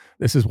is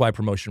why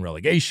promotion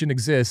relegation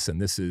exists,"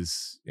 and this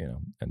is,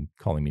 and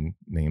calling me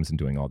names and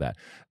doing all that,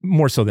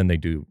 more so than they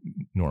do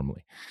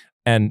normally.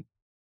 And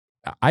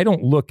I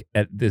don't look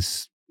at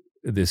this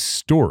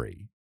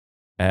story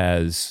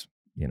as,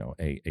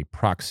 a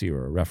proxy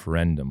or a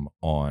referendum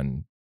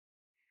on,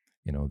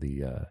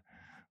 the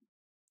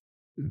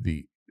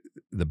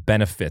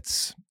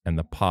benefits and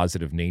the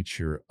positive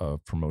nature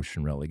of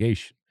promotion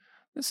relegation.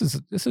 This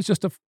is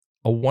just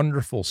a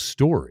wonderful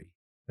story.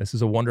 This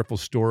is a wonderful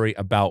story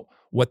about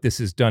what this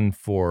has done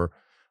for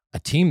a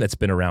team that's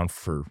been around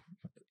for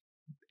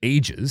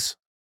ages,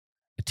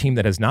 a team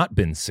that has not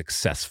been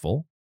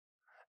successful,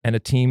 and a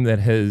team that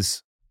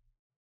has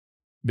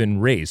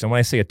been raised. And when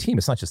I say a team,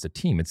 it's not just a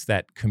team, it's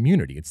that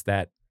community, it's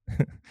that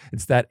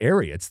it's that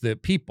area, it's the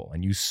people.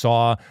 And you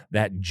saw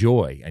that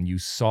joy and you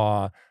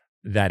saw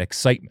that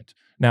excitement.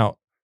 Now,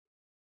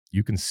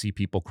 you can see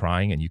people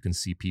crying and you can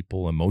see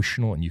people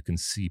emotional and you can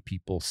see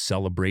people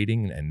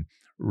celebrating and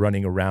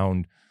running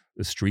around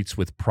the streets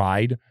with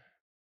pride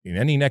in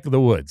any neck of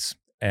the woods,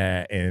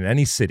 in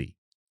any city.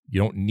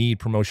 You don't need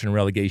promotion and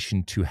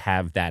relegation to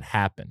have that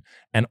happen.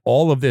 And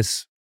all of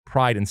this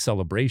pride and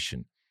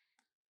celebration,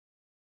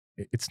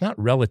 it's not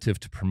relative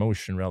to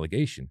promotion and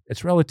relegation.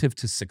 It's relative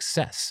to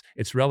success.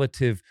 It's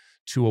relative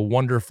to a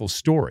wonderful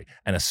story,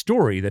 and a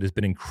story that has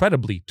been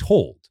incredibly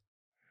told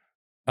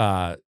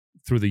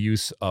through the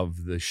use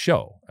of the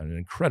show, an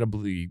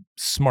incredibly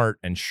smart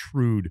and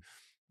shrewd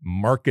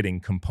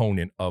marketing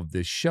component of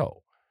this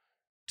show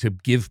to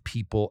give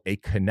people a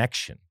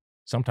connection,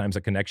 sometimes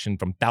a connection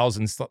from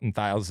thousands and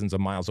thousands of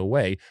miles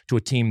away to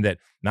a team that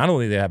not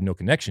only they have no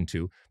connection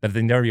to, but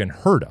they never even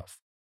heard of.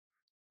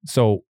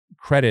 So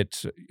credit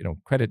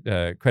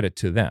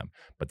to them.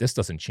 But this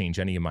doesn't change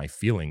any of my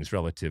feelings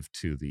relative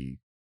to the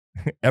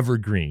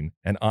evergreen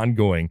and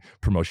ongoing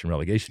promotion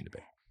relegation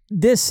debate.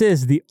 This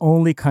is the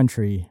only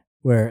country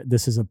where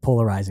this is a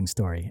polarizing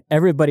story.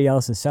 Everybody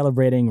else is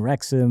celebrating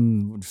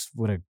Wrexham.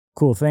 What a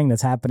cool thing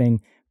that's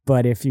happening.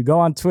 But if you go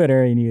on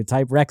Twitter and you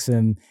type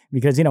Wrexham,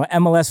 because,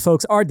 MLS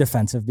folks are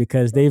defensive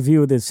because they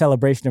view the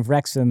celebration of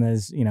Wrexham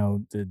as,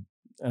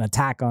 an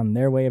attack on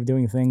their way of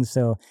doing things.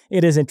 So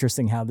it is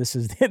interesting how this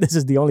is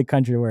the only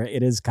country where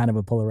it is kind of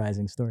a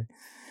polarizing story.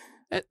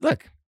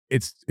 Look,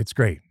 it's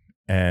great.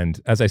 And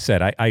as I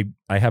said, I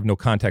have no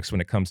context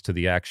when it comes to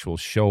the actual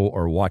show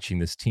or watching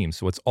this team.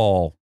 So it's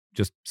all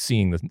just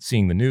seeing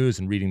the news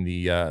and reading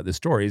the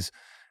stories.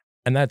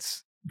 And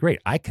that's great.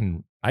 I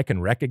can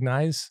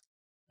recognize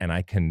and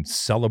I can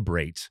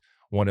celebrate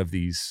one of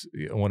these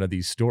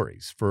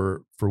stories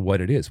for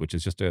what it is, which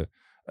is just a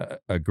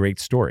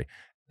great story.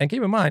 And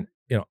keep in mind,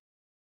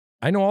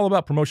 I know all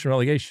about promotion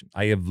relegation.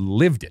 I have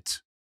lived it.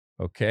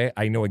 Okay.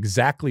 I know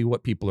exactly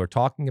what people are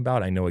talking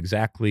about. I know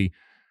exactly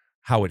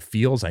how it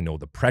feels. I know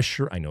the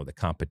pressure. I know the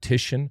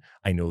competition.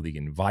 I know the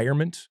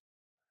environment.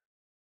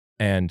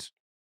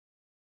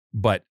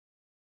 But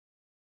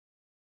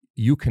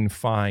you can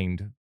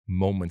find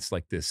moments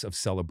like this of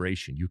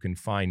celebration. You can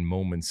find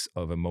moments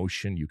of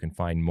emotion. You can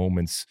find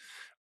moments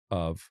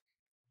of,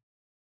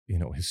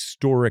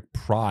 historic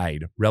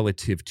pride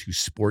relative to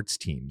sports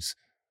teams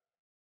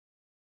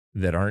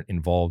that aren't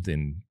involved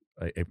in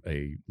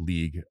a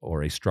league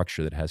or a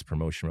structure that has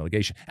promotion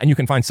relegation. And you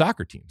can find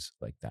soccer teams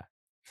like that.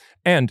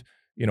 And,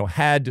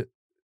 had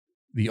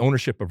the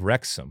ownership of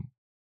Wrexham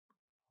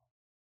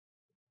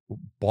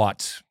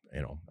bought,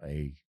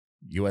 a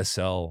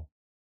USL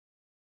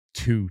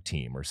 2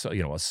 team or so,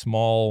 a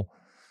small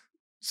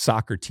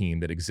soccer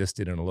team that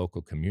existed in a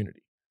local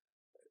community,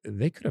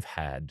 they could have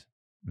had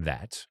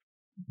that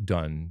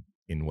done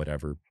in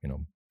whatever,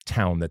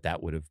 town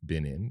that would have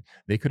been in.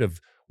 They could have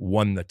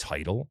won the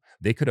title.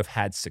 They could have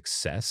had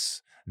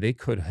success. They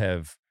could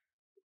have,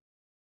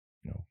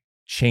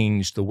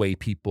 changed the way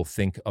people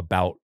think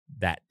about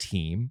that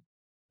team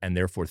and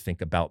therefore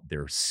think about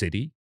their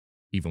city,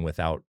 even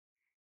without,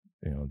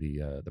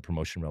 the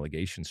promotion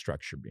relegation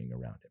structure being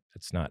around it.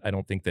 It's not, I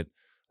don't think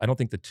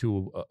the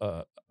two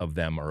of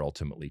them are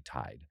ultimately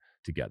tied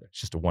together. It's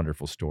just a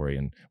wonderful story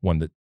and one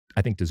that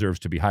I think deserves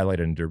to be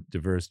highlighted and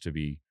deserves to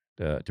be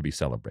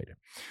celebrated.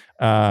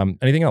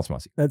 Anything else,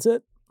 Mossy? That's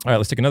it. All right,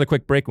 let's take another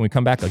quick break. When we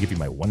come back, I'll give you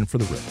my one for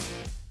the road.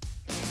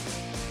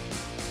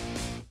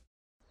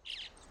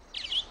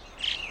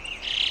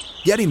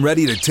 Getting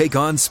ready to take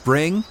on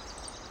spring?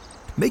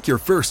 Make your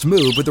first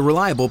move with the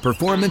reliable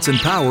performance and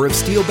power of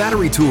Steel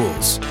battery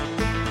tools.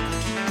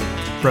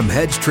 From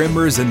hedge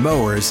trimmers and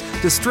mowers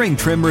to string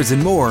trimmers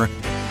and more,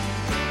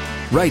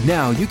 right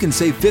now you can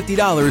save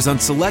 $50 on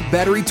select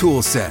battery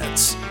tool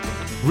sets.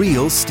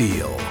 Real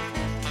Steel.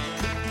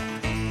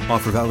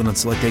 Offer valid on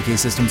select AK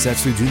system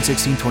sets through June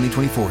 16,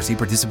 2024. See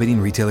participating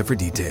retailer for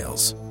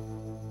details.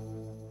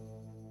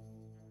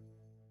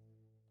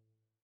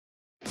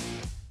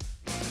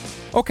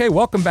 Okay,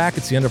 welcome back.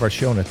 It's the end of our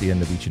show, and at the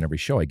end of each and every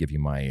show, I give you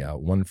my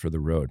one for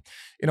the road.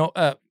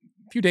 A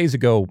few days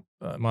ago,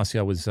 Mossy,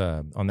 I was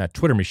on that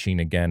Twitter machine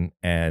again,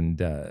 and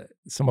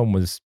someone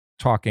was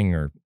talking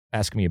or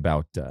asking me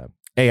about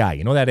AI.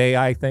 You know that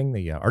AI thing,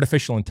 the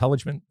artificial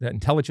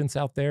intelligence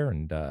out there,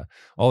 and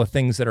all the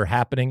things that are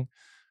happening,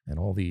 and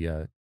all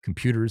the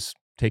computers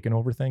taking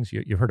over things.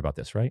 You've heard about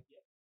this, right?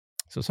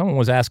 So someone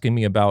was asking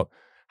me about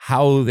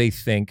how they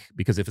think,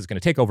 because if it's going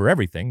to take over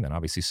everything, then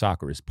obviously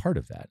soccer is part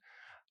of that.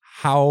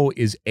 How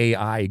is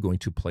AI going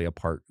to play a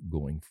part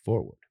going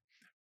forward?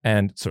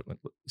 And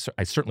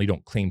I certainly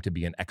don't claim to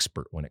be an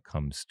expert when it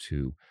comes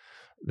to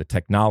the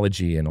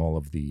technology and all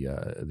of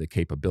the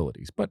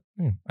capabilities, but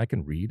I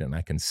can read and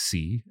I can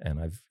see, and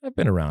I've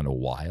been around a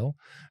while,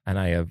 and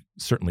I have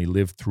certainly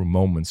lived through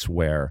moments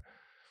where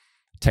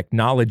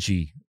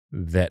technology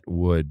that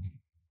would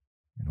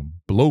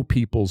blow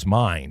people's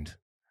mind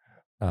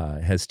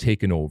has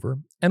taken over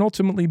and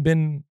ultimately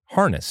been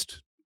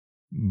harnessed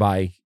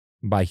by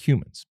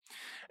humans.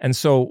 And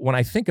so when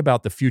I think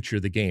about the future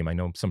of the game, I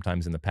know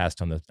sometimes in the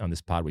past on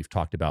this pod we've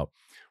talked about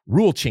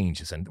rule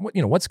changes and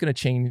what's going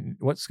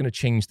to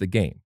change the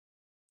game.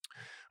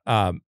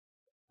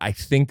 I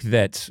think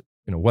that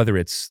whether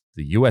it's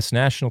the U.S.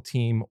 national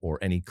team or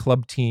any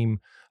club team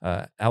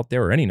out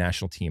there, or any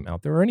national team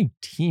out there, or any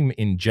team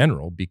in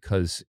general,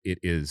 because it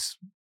is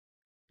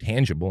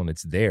tangible and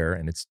it's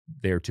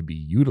there to be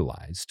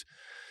utilized.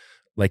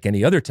 Like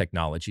any other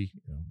technology,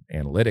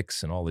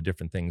 analytics and all the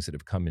different things that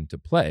have come into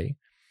play,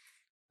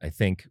 I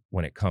think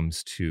when it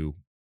comes to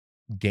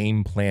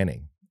game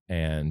planning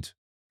and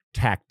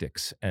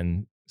tactics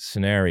and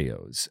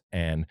scenarios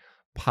and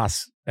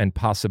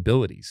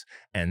possibilities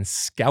and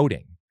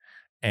scouting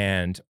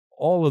and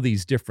all of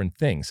these different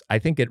things, I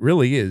think it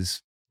really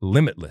is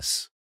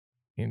limitless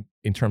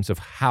in terms of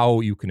how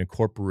you can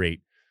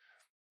incorporate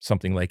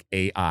something like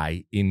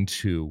AI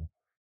into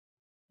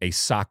a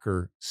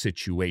soccer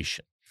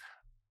situation.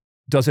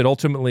 Does it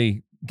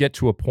ultimately get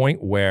to a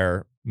point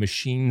where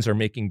machines are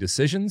making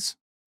decisions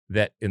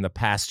that in the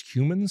past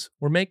humans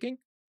were making?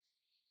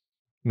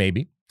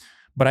 Maybe.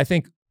 But I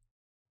think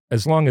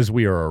as long as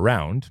we are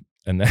around,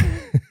 and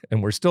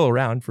and we're still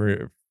around,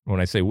 for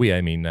when I say we,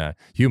 I mean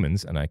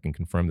humans, and I can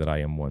confirm that I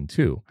am one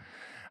too,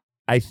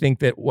 I think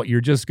that what you're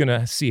just going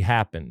to see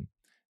happen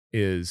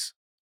is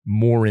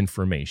more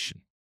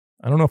information.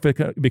 I don't know if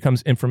it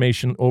becomes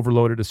information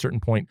overload at a certain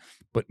point,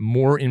 but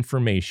more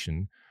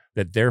information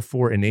that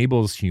therefore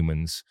enables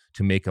humans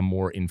to make a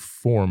more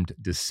informed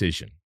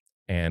decision.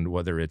 And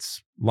whether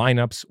it's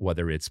lineups,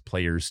 whether it's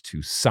players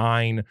to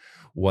sign,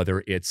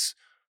 whether it's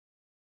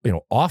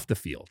off the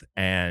field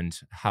and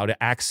how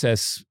to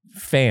access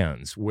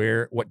fans,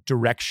 what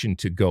direction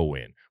to go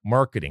in,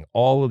 marketing,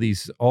 all of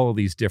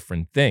these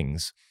different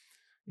things,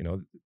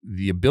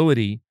 the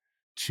ability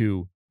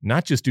to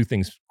not just do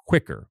things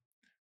quicker,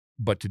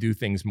 but to do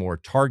things more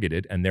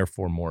targeted and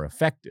therefore more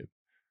effective.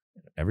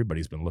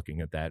 Everybody's been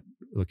looking at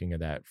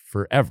that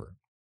forever.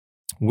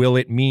 Will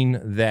it mean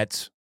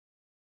that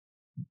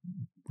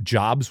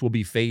jobs will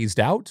be phased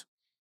out?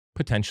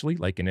 potentially,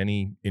 like in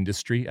any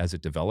industry as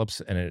it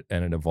develops and it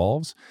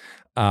evolves.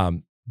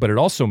 But it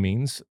also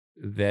means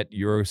that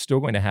you're still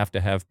going to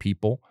have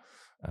people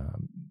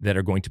that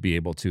are going to be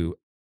able to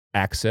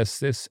access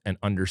this and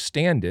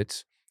understand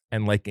it.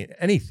 And like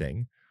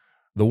anything,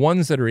 the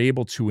ones that are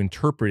able to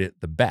interpret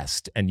it the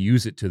best and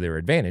use it to their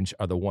advantage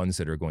are the ones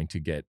that are going to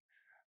get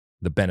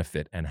the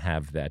benefit and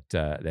have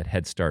that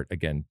head start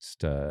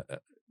against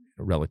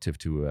relative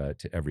to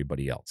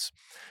everybody else.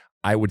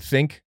 I would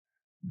think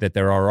that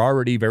there are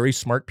already very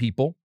smart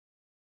people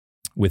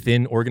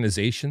within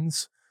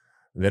organizations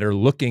that are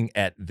looking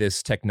at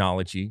this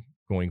technology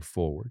going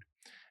forward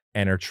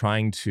and are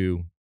trying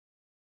to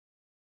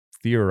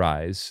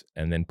theorize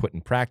and then put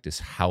in practice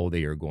how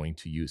they are going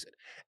to use it.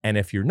 And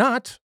if you're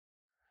not,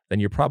 then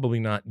you're probably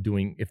not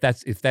doing, if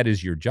that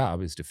is your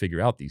job, is to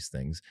figure out these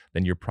things,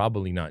 then you're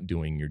probably not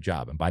doing your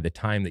job. And by the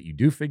time that you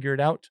do figure it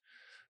out,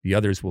 the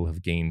others will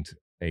have gained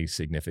a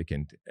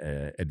significant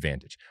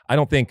advantage. I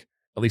don't think,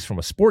 at least from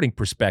a sporting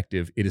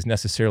perspective, it is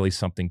necessarily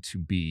something to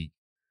be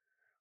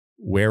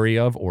wary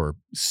of or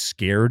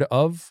scared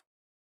of.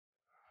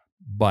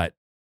 But,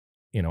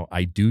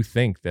 I do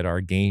think that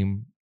our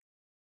game,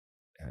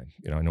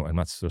 I know I'm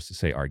not supposed to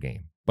say our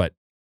game, but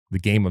the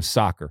game of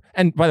soccer,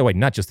 and by the way,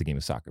 not just the game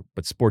of soccer,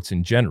 but sports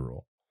in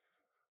general,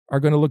 are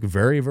going to look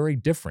very, very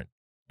different.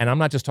 And I'm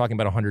not just talking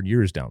about 100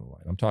 years down the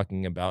line. I'm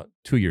talking about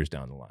 2 years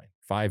down the line,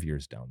 5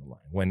 years down the line,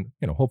 when,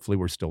 hopefully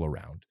we're still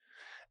around.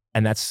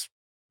 And that's,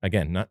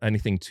 again, not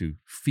anything to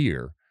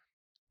fear.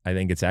 I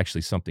think it's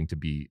actually something to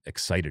be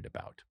excited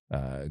about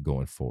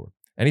going forward.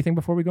 Anything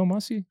before we go,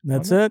 Mossy?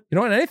 That's it. You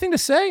know what? Anything to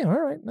say? All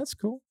right. That's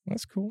cool.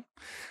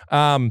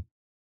 Well,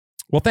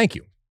 thank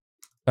you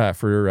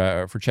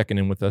for checking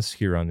in with us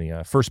here on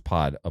the first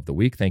pod of the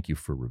week. Thank you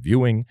for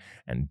reviewing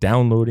and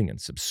downloading and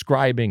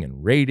subscribing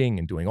and rating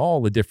and doing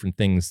all the different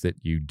things that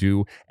you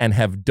do and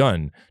have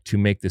done to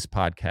make this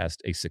podcast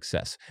a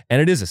success.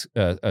 And it is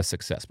a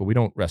success, but we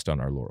don't rest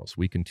on our laurels.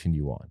 We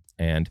continue on.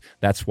 And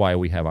that's why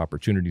we have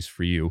opportunities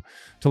for you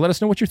to let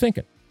us know what you're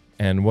thinking.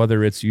 And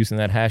whether it's using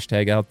that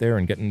hashtag out there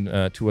and getting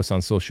to us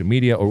on social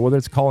media, or whether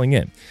it's calling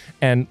in.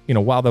 And,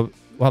 while the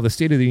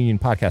State of the Union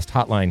podcast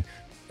hotline,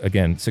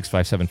 again,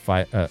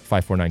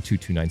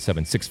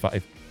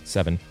 657-549-2297,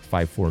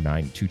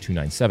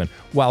 657-549-2297.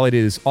 While it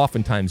is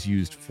oftentimes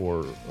used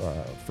for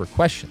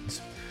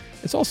questions,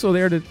 it's also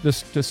there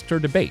to stir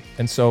debate.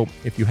 And so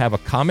if you have a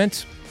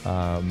comment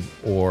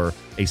or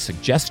a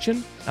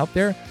suggestion out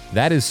there,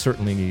 that is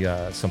certainly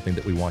something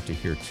that we want to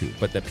hear too.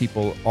 But that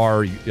people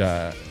are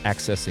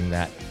accessing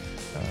that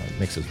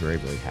makes us very,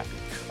 very happy.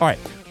 All right,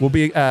 we'll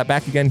be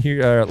back again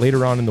here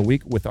later on in the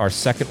week with our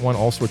second one,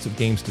 all sorts of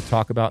games to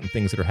talk about and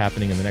things that are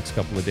happening in the next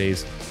couple of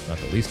days, not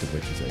the least of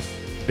which is a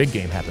big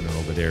game happening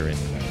over there in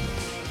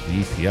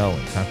the EPL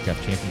and CONCACAF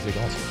Champions League,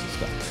 all sorts of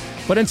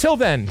stuff. But until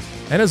then,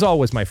 and as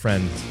always, my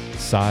friends,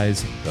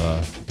 size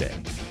the day.